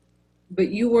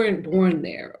you weren't born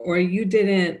there, or you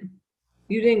didn't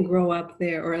grow up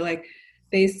there, or like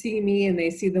they see me and they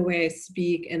see the way I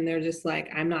speak and they're just like,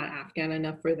 I'm not Afghan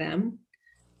enough for them.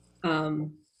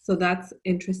 So that's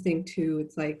interesting too.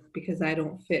 It's like, because I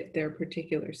don't fit their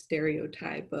particular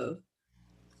stereotype of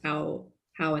how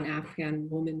an Afghan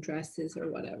woman dresses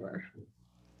or whatever.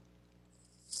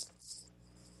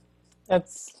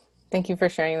 Thank you for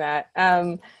sharing that.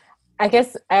 I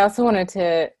guess I also wanted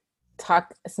to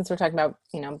talk, since we're talking about,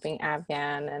 you know, being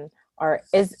Afghan and art,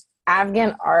 is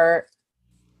Afghan art,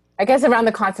 I guess around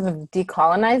the concept of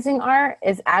decolonizing art,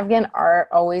 is Afghan art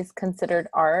always considered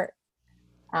art?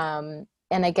 And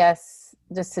I guess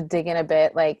just to dig in a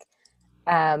bit, like,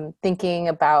 thinking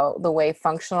about the way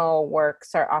functional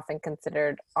works are often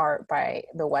considered art by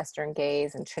the Western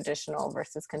gaze and traditional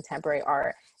versus contemporary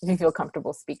art. If you feel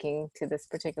comfortable speaking to this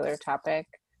particular topic,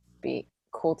 be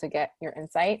cool to get your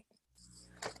insight.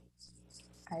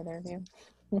 Either of you.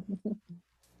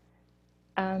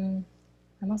 I'm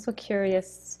also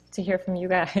curious to hear from you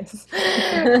guys.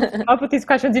 Come up with these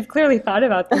questions. You've clearly thought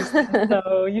about these things,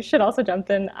 so you should also jump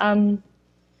in.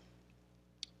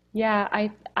 Yeah,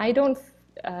 I don't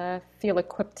feel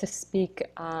equipped to speak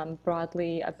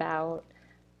broadly about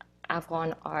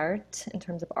Afghan art in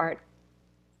terms of art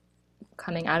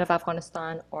coming out of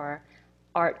Afghanistan or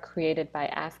art created by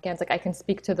Afghans. Like I can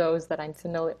speak to those that I'm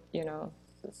familiar,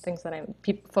 things that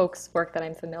folks' work that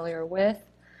I'm familiar with.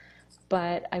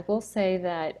 But I will say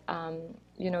that,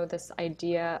 this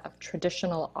idea of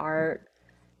traditional art,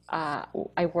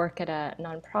 I work at a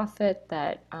nonprofit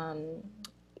that,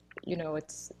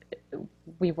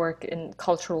 we work in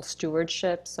cultural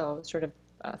stewardship, so sort of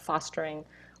fostering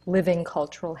living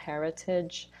cultural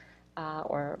heritage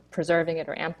or preserving it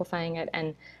or amplifying it.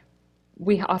 And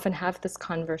we often have this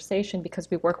conversation because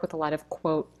we work with a lot of,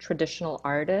 quote, traditional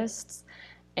artists.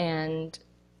 And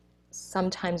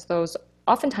oftentimes those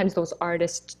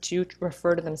artists do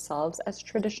refer to themselves as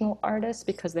traditional artists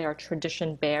because they are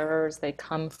tradition bearers. They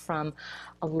come from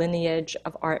a lineage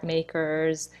of art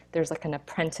makers. There's like an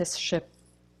apprenticeship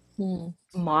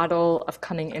model of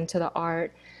coming into the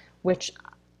art, which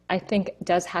I think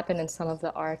does happen in some of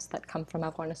the arts that come from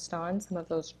Afghanistan, some of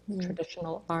those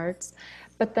traditional arts.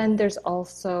 But then there's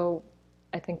also,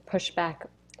 I think, pushback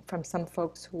from some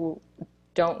folks who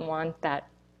don't want that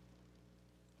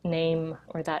name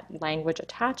or that language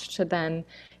attached to them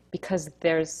because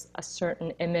there's a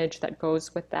certain image that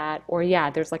goes with that. Or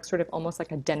there's like sort of almost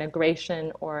like a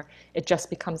denigration, or it just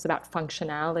becomes about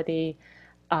functionality.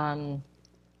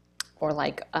 Or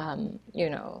like in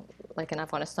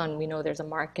Afghanistan, we know there's a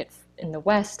market in the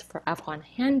West for Afghan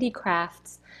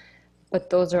handicrafts, but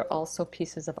those are also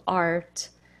pieces of art.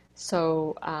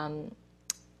 So,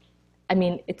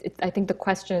 I think the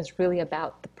question is really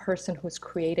about the person who's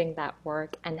creating that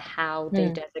work and how they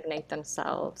designate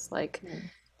themselves. Like,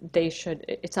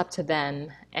 it's up to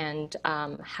them, and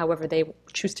however they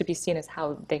choose to be seen is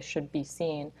how they should be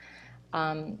seen.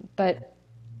 But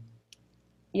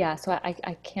yeah, so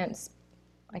I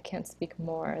can't speak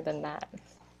more than that.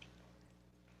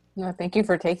 No, thank you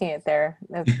for taking it there.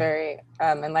 That's very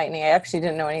enlightening. I actually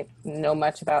didn't know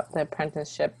much about the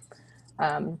apprenticeship,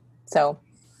 so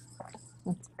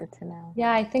that's good to know.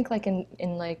 Yeah, I think like in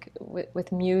like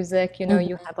with music,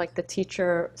 you have like the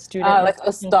teacher student like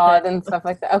Ustad and stuff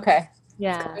like that. Okay,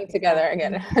 yeah, it's coming together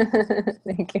again.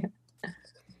 Thank you.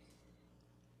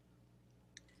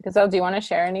 Ghizal, do you want to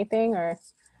share anything, or?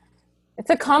 It's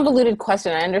a convoluted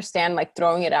question. I understand like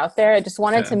throwing it out there. I just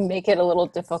wanted to make it a little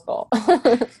difficult. I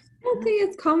don't think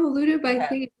it's convoluted, but I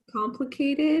think it's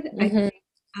complicated. I think,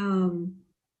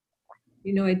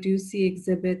 I do see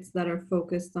exhibits that are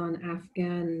focused on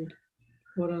Afghan,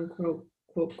 quote unquote,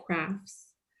 quote,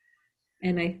 crafts.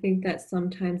 And I think that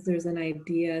sometimes there's an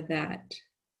idea that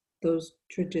those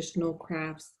traditional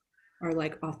crafts are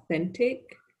like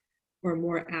authentic or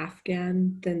more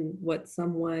Afghan than what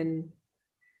someone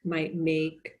might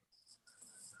make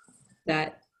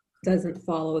that doesn't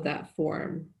follow that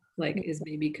form, like is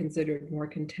maybe considered more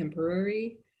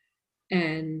contemporary.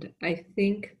 And I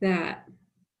think that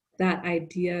that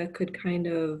idea could kind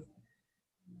of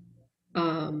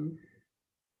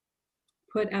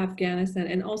put Afghanistan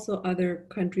and also other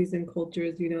countries and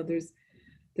cultures,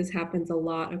 this happens a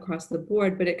lot across the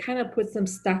board, but it kind of puts them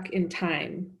stuck in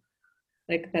time,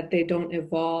 like that they don't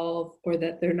evolve or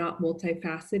that they're not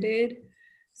multifaceted.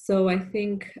 So I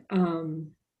think,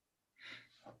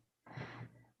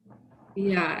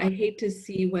 I hate to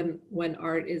see when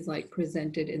art is like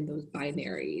presented in those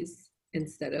binaries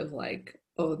instead of like,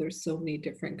 oh, there's so many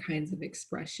different kinds of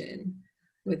expression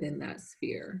within that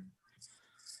sphere.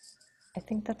 I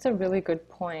think that's a really good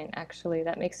point, actually.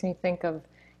 That makes me think of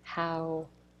how,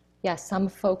 some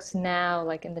folks now,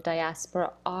 like in the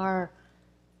diaspora, are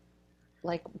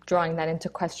like drawing that into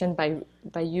question by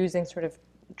using sort of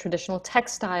traditional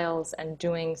textiles and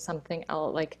doing something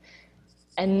else, like,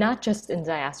 and not just in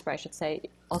diaspora, I should say,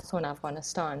 also in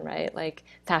Afghanistan, right? Like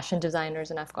fashion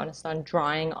designers in Afghanistan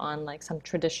drawing on like some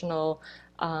traditional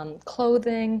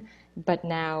clothing, but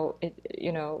now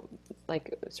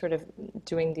like sort of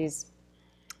doing these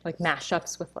like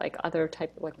mashups with like other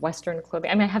type of like Western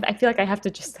clothing. I mean, I feel like I have to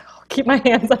just keep my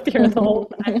hands up here the whole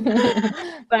time.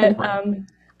 But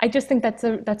I just think that's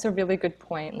a really good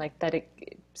point. Like that,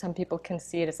 some people can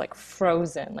see it as like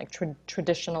frozen. Like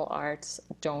traditional arts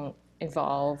don't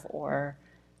evolve, or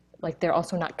like they're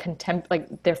also not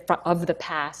like they're of the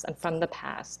past and from the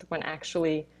past when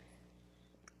actually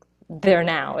they're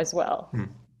now as well.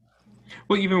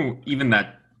 Well, even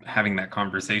that, having that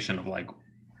conversation of like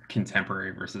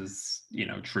contemporary versus,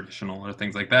 traditional or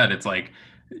things like that, it's like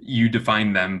you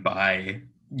define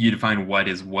what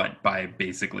is what by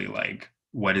basically like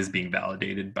what is being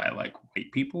validated by like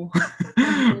white people.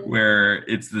 Where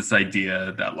it's this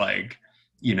idea that like,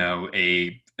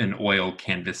 an oil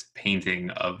canvas painting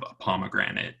of a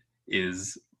pomegranate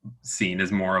is seen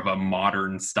as more of a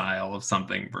modern style of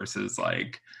something versus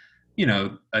like,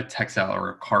 a textile or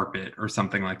a carpet or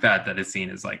something like that is seen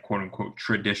as like quote unquote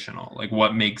traditional. Like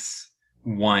what makes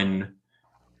one,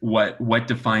 what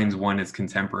defines one as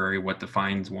contemporary, what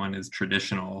defines one as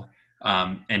traditional,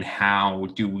 and how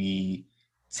do we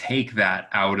take that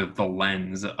out of the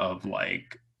lens of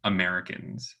like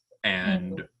Americans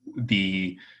and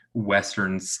the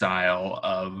Western style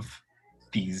of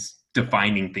these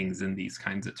defining things in these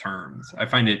kinds of terms. I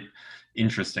find it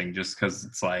interesting just because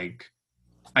it's like,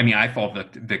 I mean, I fall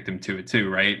victim to it too,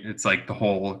 right? It's like the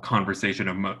whole conversation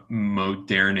of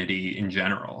modernity in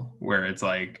general, where it's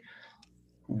like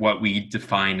what we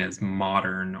define as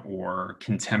modern or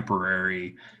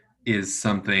contemporary is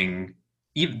something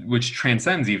which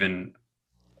transcends even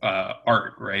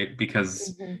art, right?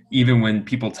 Because even when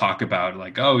people talk about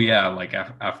like, oh yeah, like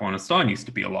Afghanistan used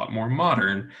to be a lot more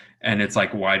modern, and it's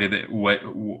like,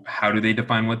 how do they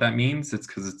define what that means? It's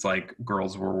because it's like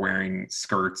girls were wearing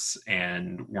skirts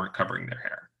and weren't covering their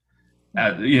hair,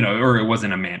 or it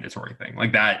wasn't a mandatory thing.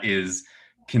 Like that is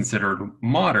considered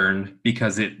modern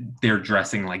because they're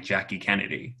dressing like Jackie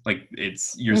Kennedy. Like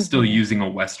you're still using a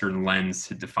Western lens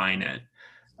to define it.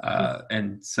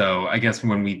 And so I guess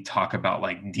when we talk about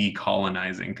like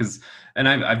decolonizing, and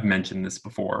I've mentioned this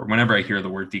before, whenever I hear the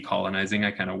word decolonizing,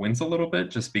 I kind of wince a little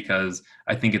bit just because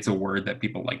I think it's a word that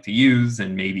people like to use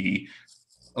and maybe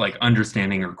like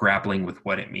understanding or grappling with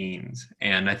what it means.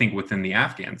 And I think within the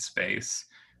Afghan space,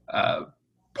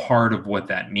 part of what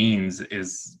that means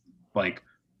is like,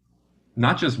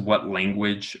 not just what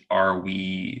language are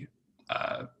we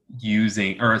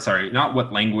using, or sorry, not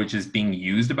what language is being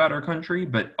used about our country,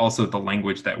 but also the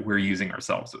language that we're using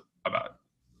ourselves about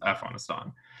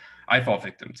Afghanistan. I fall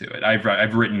victim to it.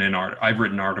 I've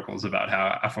written articles about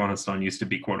how Afghanistan used to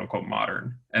be quote unquote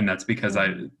modern, and that's because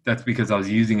I was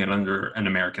using it under an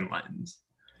American lens.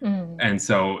 And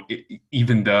so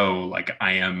even though like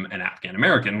I am an Afghan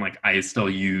American, like I still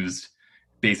used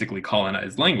basically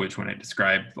colonized language when I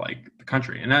described like the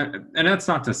country. And that's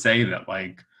not to say that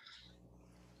like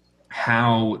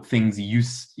how things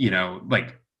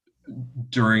like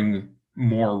during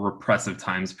more repressive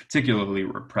times, particularly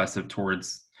repressive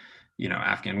towards,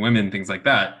 Afghan women, things like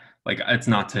that, like it's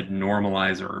not to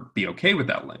normalize or be okay with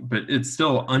that, but it's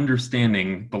still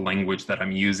understanding the language that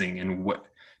I'm using and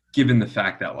given the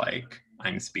fact that like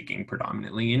I'm speaking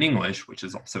predominantly in English, which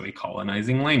is also a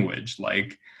colonizing language,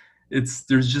 like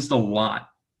there's just a lot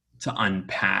to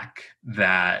unpack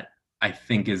that I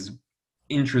think is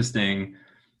interesting,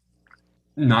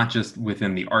 not just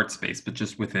within the art space, but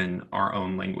just within our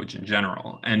own language in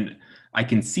general. And I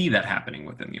can see that happening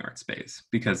within the art space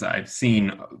because I've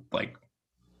seen like,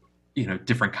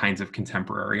 different kinds of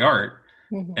contemporary art.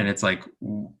 And it's like,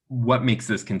 what makes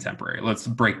this contemporary? Let's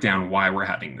break down why we're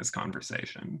having this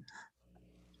conversation.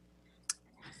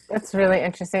 That's really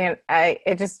interesting. And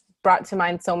it just brought to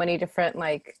mind so many different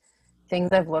like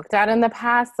things I've looked at in the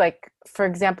past. Like, for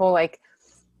example, like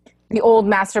the old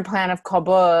master plan of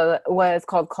Kabul was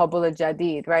called Kabul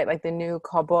Jadid, right? Like the new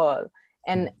Kabul.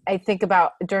 And I think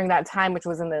about during that time, which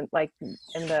was in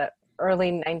the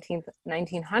early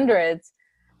 1900s,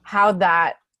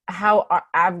 how our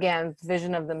Afghans'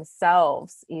 vision of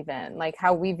themselves, even like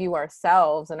how we view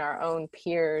ourselves and our own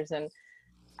peers, and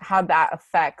how that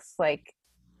affects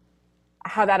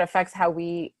how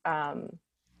we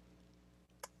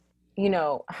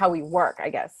how we work, I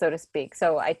guess, so to speak.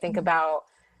 So I think about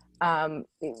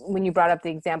when you brought up the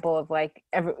example of like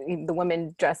the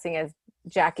women dressing as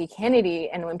Jackie Kennedy,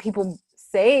 and when people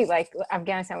say like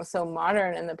Afghanistan was so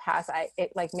modern in the past,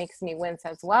 it like makes me wince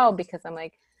as well, because I'm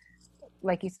like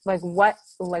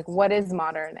what is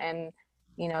modern? And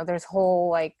there's whole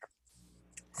like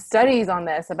studies on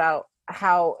this about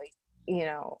how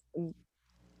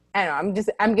I don't know,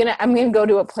 I'm gonna go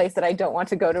to a place that I don't want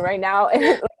to go to right now,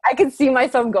 and I can see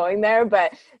myself going there,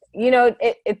 but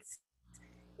it's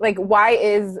like, why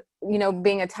is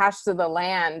being attached to the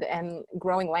land and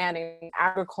growing land and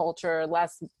agriculture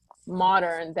less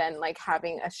modern than like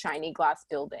having a shiny glass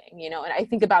building? And I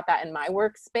think about that in my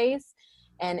workspace,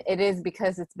 And it is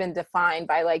because it's been defined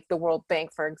by like the World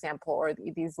Bank, for example, or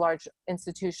these large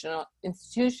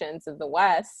institutions of the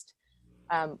West,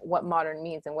 what modern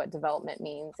means and what development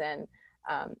means. And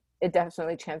it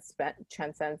definitely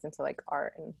transcends into like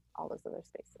art and all those other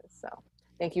spaces. So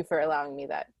thank you for allowing me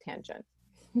that tangent.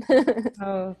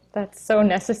 Oh, that's so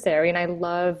necessary. And I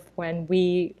love when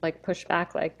we like push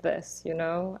back like this, you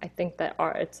know? I think that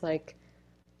art, it's like,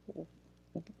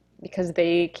 because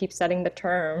they keep setting the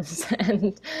terms.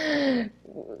 And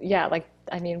yeah, like,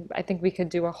 I mean, I think we could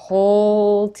do a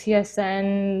whole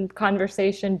TSN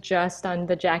conversation just on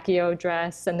the Jackie O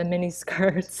dress and the mini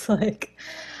skirts. Like,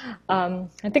 I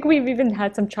think we've even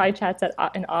had some chai chats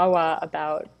in Awa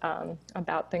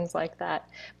about things like that.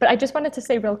 But I just wanted to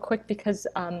say real quick, because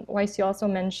Weiss, you also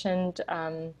mentioned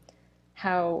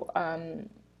how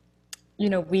you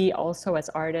know, we also as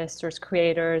artists or as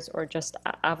creators or just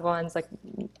Afghans, like,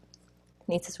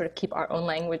 need to sort of keep our own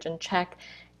language in check.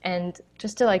 And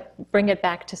just to like bring it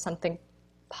back to something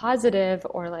positive,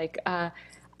 or like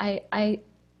I'm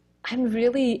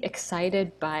really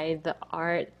excited by the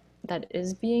art that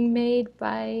is being made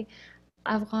by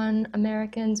Afghan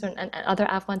Americans and other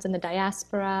Afghans in the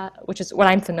diaspora, which is what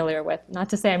I'm familiar with. Not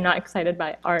to say I'm not excited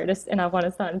by artists in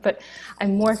Afghanistan, but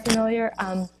I'm more familiar.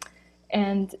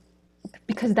 And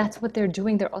because that's what they're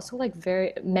doing, they're also like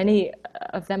very many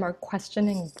of them are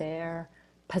questioning their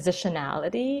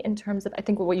positionality in terms of, I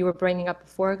think what you were bringing up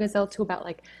before, Ghazal, too, about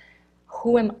like,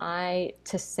 who am I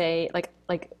to say,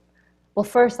 well,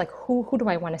 first, like, who do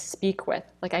I want to speak with?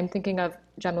 Like, I'm thinking of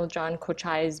Jamil Jan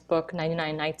Kochai's book,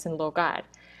 99 Nights in Logad.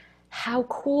 How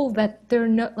cool that they're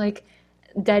not, like,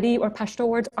 Dedi or Pashto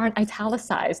words aren't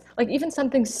italicized. Like, even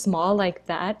something small like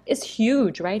that is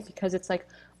huge, right? Because it's like,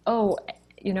 oh,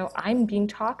 you know, I'm being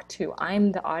talked to.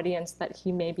 I'm the audience that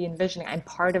he may be envisioning. I'm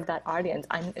part of that audience.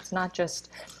 It's not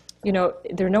just, you know,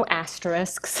 there are no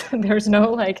asterisks. There's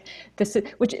no like, this is,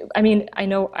 which, I mean, I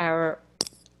know our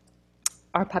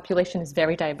population is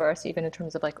very diverse, even in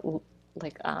terms of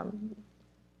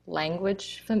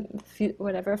language,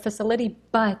 whatever facility,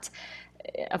 but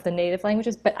of the native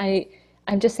languages. But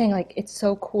I'm just saying, like, it's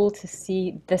so cool to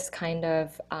see this kind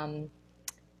of,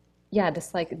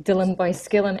 this like Dylan by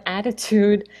Skillen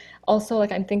attitude. Also,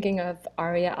 like, I'm thinking of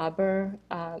Arya Aber,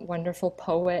 wonderful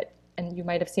poet, and you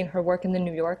might have seen her work in the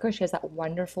New Yorker. She has that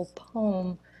wonderful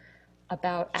poem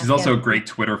about She's also a great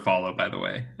Twitter follow, by the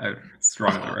way. I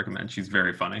strongly recommend. She's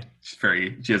very funny. She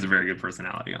has a very good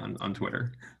personality on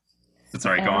Twitter. But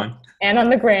sorry, go on. And on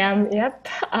the gram, yep.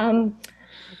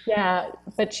 Yeah,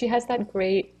 but she has that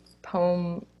great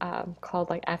poem called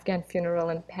like Afghan Funeral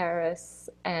in Paris,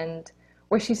 and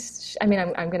where she's, I mean,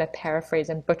 I'm going to paraphrase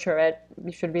and butcher it.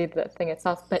 You should read the thing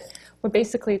itself, but where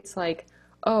basically it's like,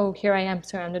 oh, here I am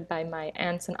surrounded by my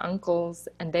aunts and uncles,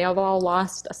 and they have all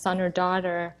lost a son or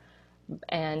daughter.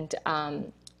 And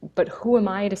but who am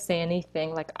I to say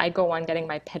anything? Like, I go on getting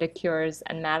my pedicures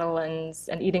and madeleines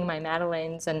and eating my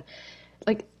madeleines, and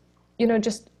like, you know,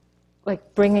 just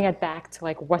like bringing it back to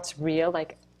like what's real.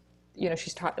 Like, you know,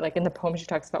 she's like in the poem she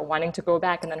talks about wanting to go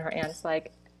back, and then her aunt's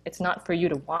like, it's not for you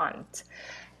to want.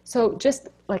 So just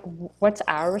like, what's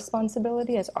our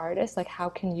responsibility as artists? Like, how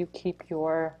can you keep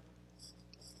your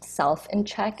self in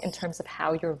check in terms of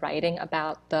how you're writing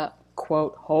about the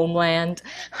quote homeland,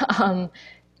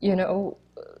 you know,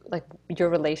 like your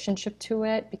relationship to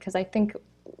it? Because I think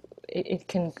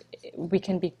we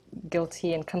can be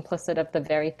guilty and complicit of the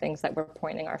very things that we're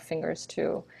pointing our fingers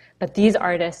to. But these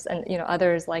artists and, you know,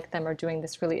 others like them are doing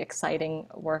this really exciting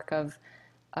work of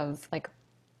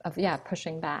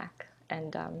pushing back.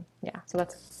 And so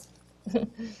that's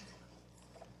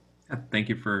Thank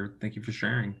you for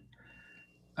sharing.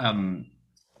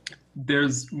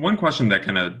 There's one question that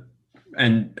kind of,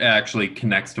 and actually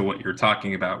connects to what you're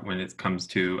talking about when it comes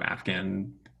to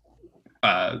Afghan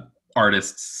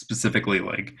artists specifically.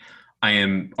 Like,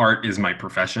 art is my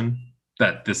profession,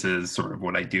 that this is sort of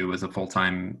what I do as a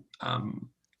full-time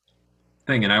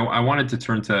thing. And I wanted to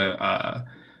turn to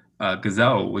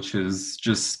Ghazal, which is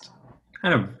just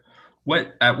kind of,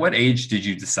 at what age did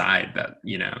you decide that,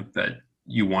 you know, that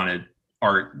you wanted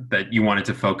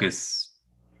to focus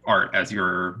art as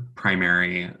your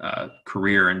primary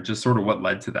career, and just sort of what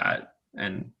led to that?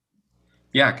 And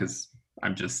yeah, because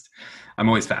I'm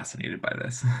always fascinated by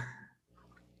this.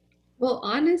 Well,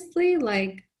 honestly,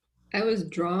 like, I was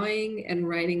drawing and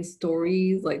writing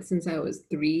stories like since I was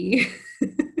 3.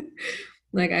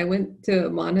 Like, I went to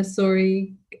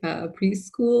Montessori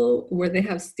preschool where they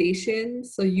have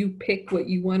stations, so you pick what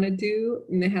you want to do,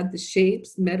 and they had the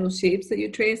shapes, metal shapes that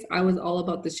you trace. I was all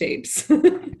about the shapes.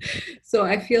 So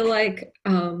I feel like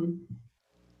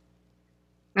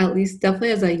at at least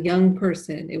definitely as a young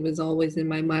person, it was always in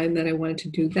my mind that I wanted to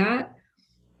do that.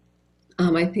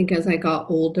 I think as I got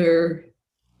older,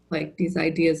 like these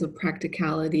ideas of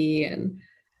practicality and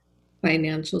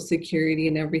financial security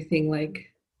and everything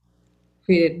like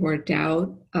created more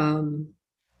doubt. In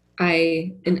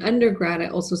undergrad, I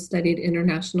also studied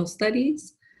international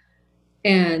studies.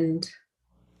 And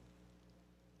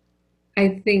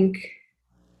I think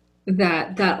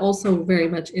that also very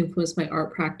much influenced my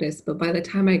art practice. But by the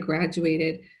time I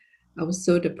graduated, I was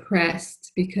so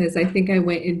depressed because I think I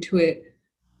went into it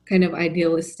kind of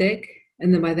idealistic.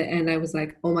 And then by the end, I was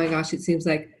like, oh my gosh, it seems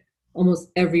like almost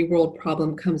every world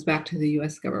problem comes back to the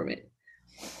US government.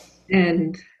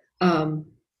 And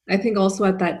I think also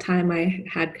at that time, I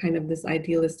had kind of this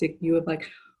idealistic view of like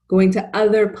going to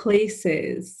other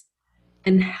places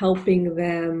and helping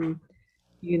them,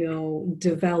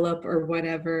 develop or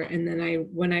whatever. And then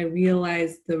when I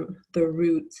realized the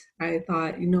root, I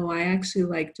thought, I actually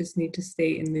like just need to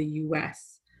stay in the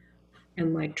US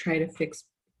and like try to fix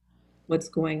what's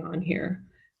going on here.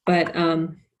 But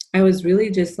I was really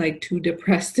just like too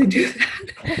depressed to do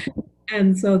that.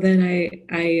 And so then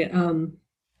I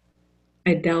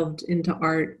delved into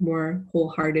art more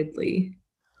wholeheartedly.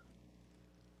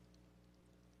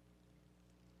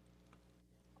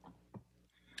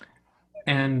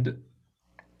 And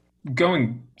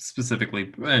going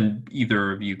specifically, and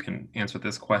either of you can answer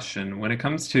this question, when it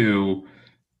comes to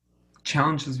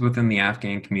challenges within the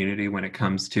Afghan community, when it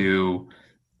comes to,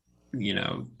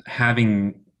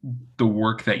 having the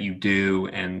work that you do,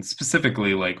 and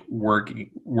specifically like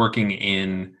working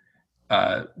in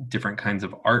different kinds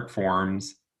of art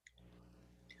forms,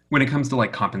 when it comes to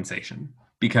like compensation,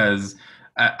 because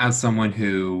as someone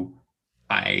who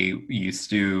I used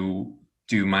to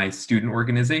do my student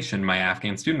organization, my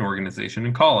Afghan student organization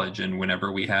in college, and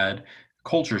whenever we had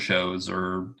culture shows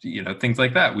or things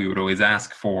like that, we would always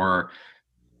ask for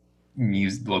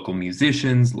local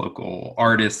musicians, local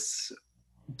artists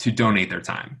to donate their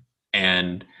time.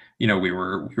 And we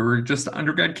were just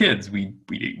undergrad kids. We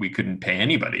couldn't pay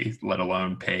anybody, let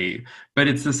alone pay. But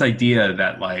it's this idea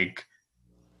that like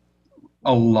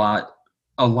a lot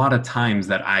of times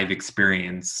that I've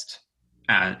experienced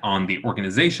on the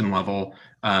organization level,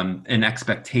 an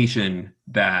expectation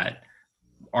that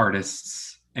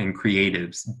artists and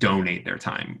creatives donate their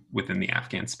time within the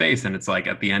Afghan space. And it's like,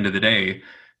 at the end of the day,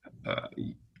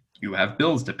 you have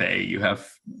bills to pay, you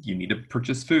need to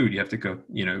purchase food, you have to go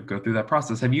through that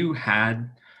process. Have you had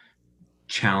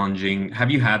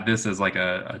this as like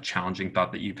a challenging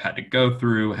thought that you've had to go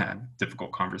through, had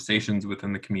difficult conversations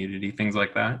within the community, things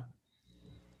like that?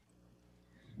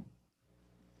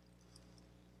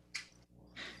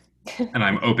 And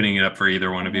I'm opening it up for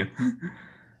either one of you.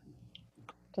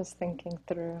 Just thinking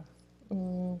through.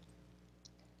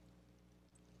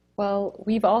 Well,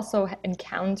 we've also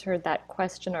encountered that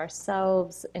question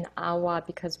ourselves in AWA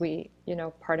because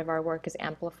part of our work is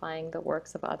amplifying the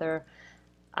works of other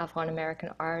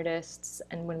Afghan-American artists.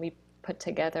 And when we put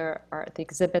together the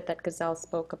exhibit that Ghizal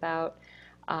spoke about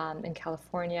in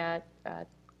California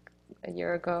a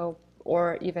year ago,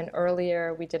 or even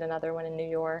earlier, we did another one in New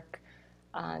York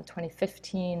in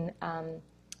 2015.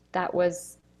 That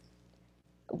was,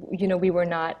 we are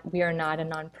not a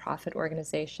nonprofit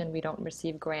organization. We don't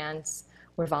receive grants.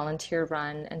 We're volunteer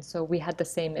run. And so we had the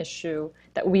same issue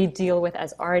that we deal with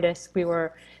as artists. We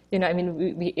were,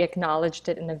 we acknowledged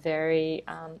it in a very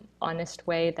honest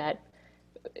way that,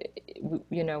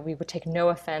 we would take no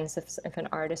offense if an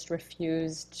artist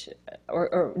refused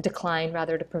or declined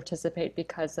rather to participate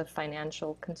because of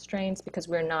financial constraints, because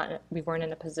we weren't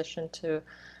in a position to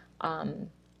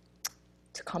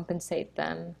compensate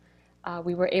them.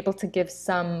 We were able to give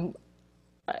some,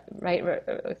 right,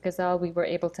 Ghazal, we were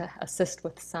able to assist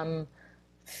with some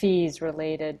fees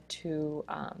related to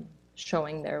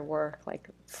showing their work, like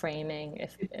framing,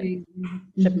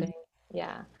 shipping,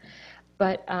 yeah.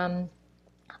 But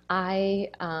I,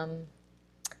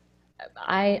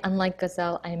 unlike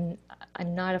Ghazal, I'm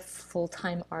not a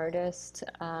full-time artist,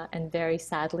 and very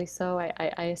sadly so.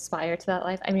 I aspire to that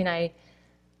life. I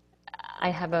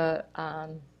have a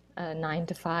 9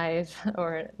 to 5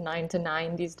 or 9 to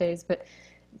 9 these days, but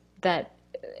that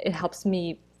it helps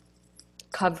me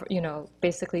cover,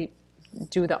 basically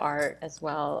do the art as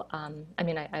well.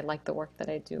 I like the work that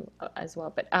I do as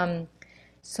well, but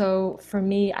so for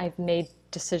me, I've made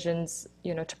decisions,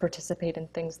 to participate in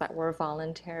things that were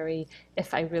voluntary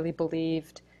if I really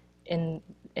believed in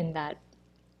that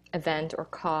event or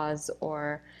cause,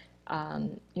 or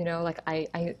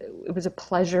it was a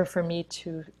pleasure for me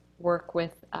to work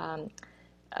with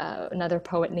another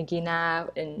poet, Nagina,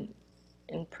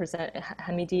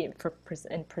 Hamidi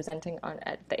in presenting on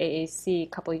at the AAC a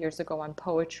couple of years ago on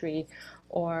poetry,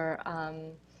 or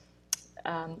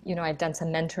I've done some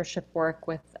mentorship work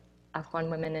with Afghan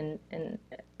women in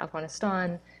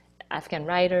Afghanistan, Afghan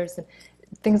writers, and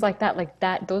things like that. Like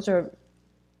that, those are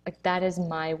that is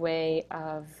my way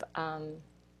of.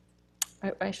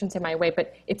 I shouldn't say my way,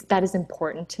 but that is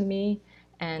important to me,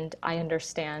 and I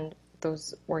understand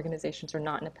those organizations are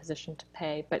not in a position to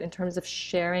pay. But in terms of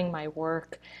sharing my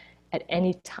work at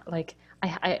any time, like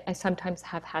I sometimes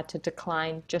have had to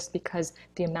decline just because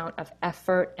the amount of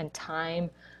effort and time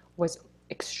was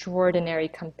extraordinary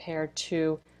compared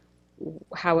to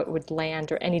how it would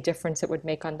land or any difference it would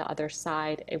make on the other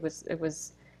side. It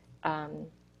was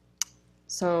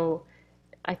so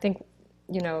I think,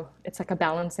 it's like a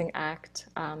balancing act.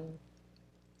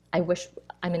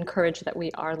 I'm encouraged that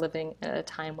we are living at a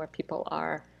time where people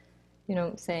are,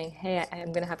 saying, hey,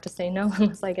 I'm going to have to say no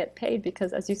unless I get paid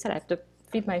because, as you said, I have to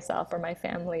feed myself or my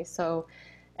family. So,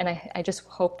 and I just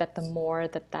hope that the more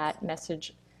that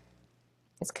message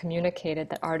is communicated,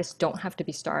 that artists don't have to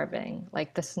be starving.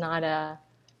 Like this is not an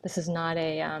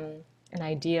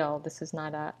ideal. We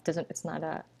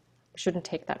shouldn't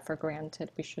take that for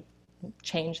granted. We should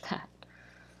change that.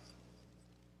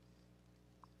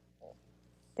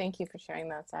 Thank you for sharing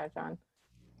that, Sarjan.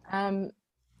 I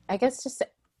guess just to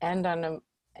end on an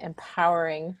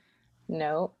empowering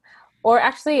note, or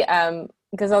actually,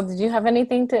 Ghizal, did you have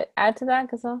anything to add to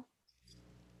that, Ghizal?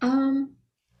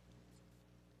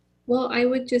 Well, I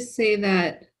would just say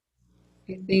that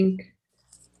I think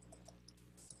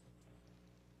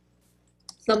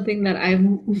something that I've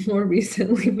more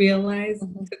recently realized,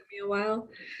 took me a while,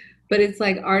 but it's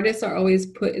like artists are always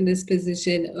put in this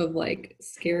position of like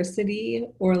scarcity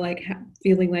or like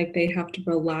feeling like they have to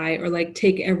rely or like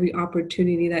take every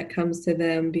opportunity that comes to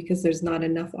them because there's not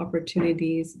enough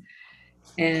opportunities.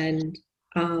 And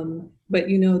but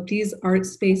these art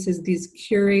spaces, these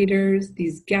curators,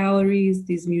 these galleries,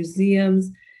 these museums,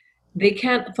 they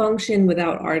can't function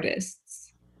without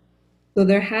artists. So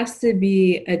there has to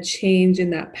be a change in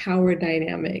that power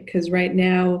dynamic, because right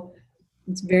now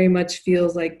it very much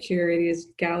feels like curators,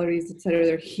 galleries, etc.,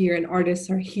 they're here and artists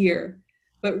are here.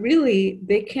 But really,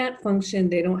 they can't function,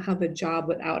 they don't have a job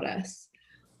without us.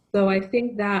 So I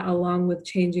think that along with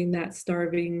changing that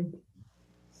starving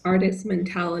artist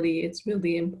mentality, it's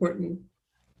really important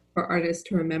for artists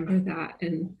to remember that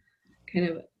and kind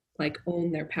of like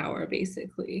own their power,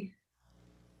 basically.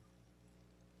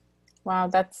 Wow,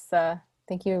 that's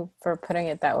thank you for putting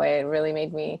it that way. It really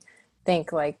made me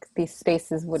think like these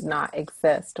spaces would not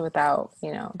exist without,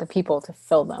 the people to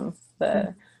fill them,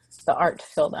 the art to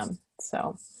fill them.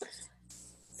 So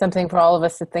something for all of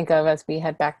us to think of as we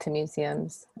head back to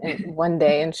museums one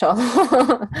day,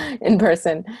 inshallah, in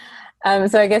person.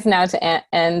 So I guess now to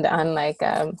end on like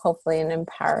hopefully an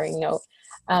empowering note.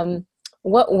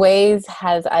 What ways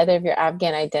has either of your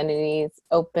Afghan identities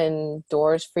opened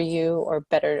doors for you or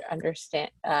bettered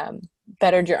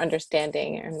your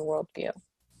understanding and worldview?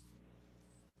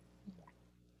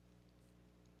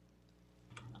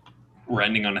 We're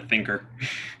ending on a thinker.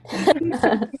 I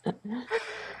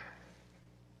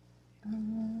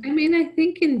mean, I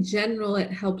think in general,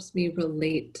 it helps me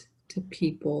relate to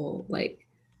people like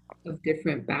of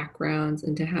different backgrounds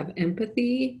and to have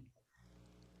empathy.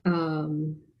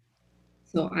 So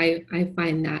I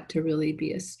find that to really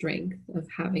be a strength of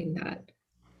having that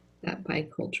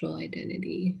bicultural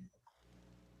identity.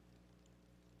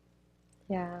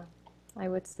 Yeah, I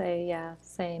would say, yeah,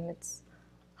 same. It's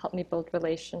helped me build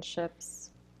relationships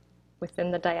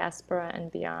within the diaspora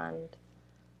and beyond.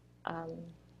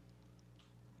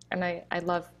 And I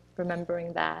love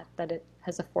remembering that it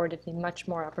has afforded me much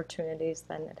more opportunities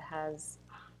than it has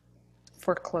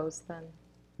foreclosed them.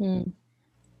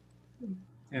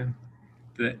 Yeah,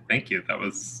 thank you. That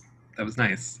was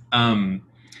nice. A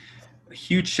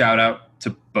huge shout out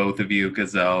to both of you,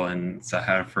 Ghizal and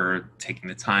Sahar, for taking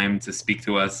the time to speak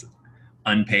to us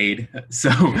unpaid.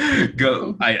 So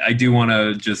I do want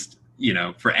to just,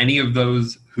 for any of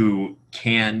those who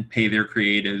can pay their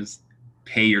creatives,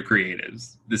 pay your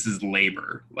creatives. This is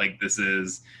labor. Like this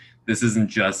isn't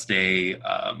just a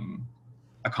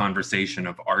conversation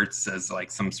of arts as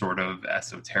like some sort of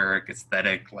esoteric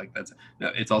aesthetic. Like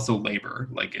it's also labor.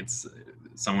 Like it's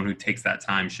someone who takes that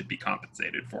time should be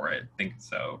compensated for it. I think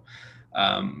so.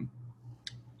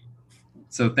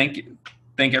 So thank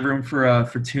everyone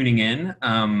for tuning in.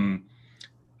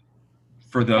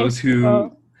 For those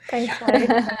who, Thanks,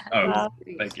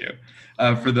 thank you.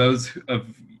 For those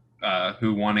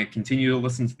who want to continue to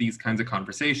listen to these kinds of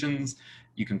conversations,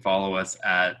 you can follow us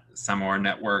at Samovar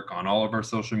Network on all of our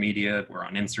social media. We're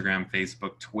on Instagram,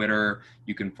 Facebook, Twitter.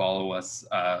 You can follow us,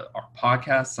 our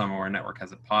podcast. Samovar Network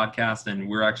has a podcast, and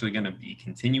we're actually going to be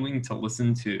continuing to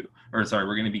we're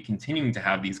going to be continuing to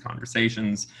have these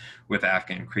conversations with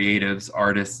Afghan creatives,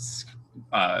 artists.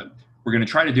 We're going to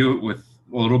try to do it with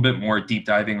a little bit more deep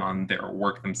diving on their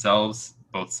work themselves.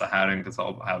 Both Sahad and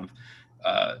Ghizal have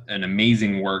an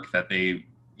amazing work that you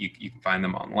can find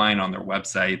them online on their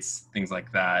websites, things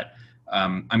like that.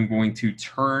 I'm going to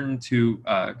turn to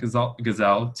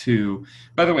Ghizal to,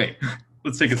 by the way,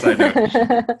 let's take a side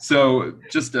note. So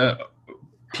just a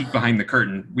peek behind the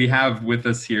curtain. We have with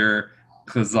us here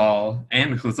Ghizal,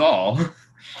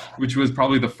 which was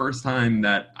probably the first time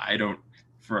that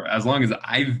for as long as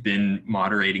I've been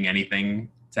moderating anything,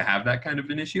 to have that kind of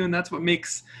an issue. And that's what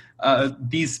makes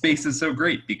these spaces so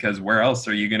great, because where else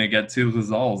are you going to get two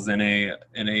Ghizals in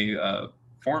a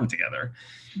forum together?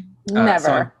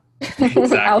 Never.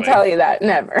 Exactly. I'll tell you that,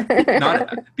 never.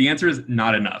 The answer is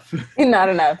not enough. Not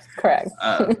enough, correct.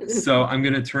 So I'm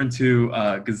going to turn to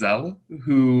Ghizal,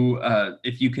 who,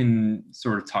 if you can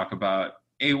sort of talk about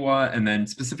AWA and then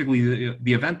specifically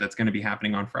the event that's going to be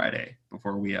happening on Friday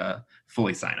before we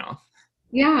fully sign off.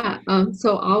 Yeah,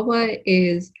 so AWA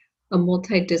is a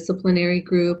multidisciplinary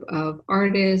group of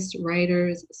artists,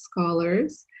 writers,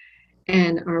 scholars,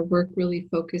 and our work really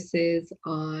focuses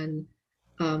on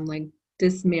like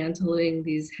dismantling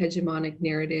these hegemonic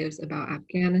narratives about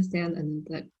Afghanistan and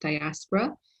the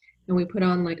diaspora. And we put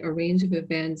on like a range of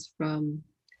events from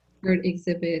art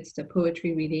exhibits to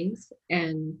poetry readings.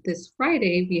 And this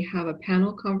Friday, we have a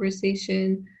panel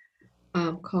conversation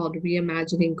called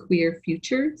Reimagining Queer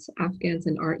Futures, Afghans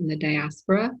and Art in the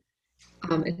Diaspora.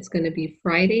 It's going to be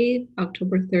Friday,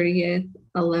 October 30th,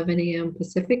 11 a.m.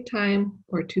 Pacific time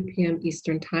or 2 p.m.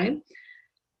 Eastern time.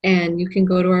 And you can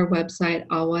go to our website,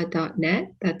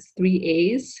 awa.net. That's 3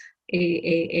 A's,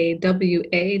 AAAWA.net.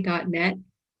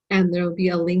 And there will be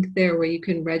a link there where you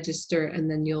can register, and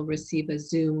then you'll receive a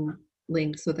Zoom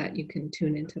link so that you can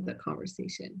tune into the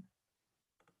conversation.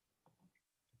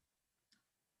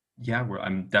 Yeah,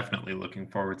 I'm definitely looking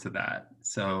forward to that.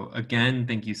 So again,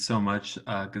 thank you so much,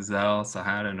 Ghizal,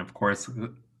 Sahad, and of course,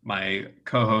 my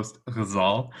co-host,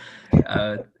 Ghizal.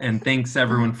 And thanks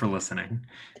everyone for listening.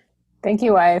 Thank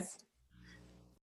you, Weiss.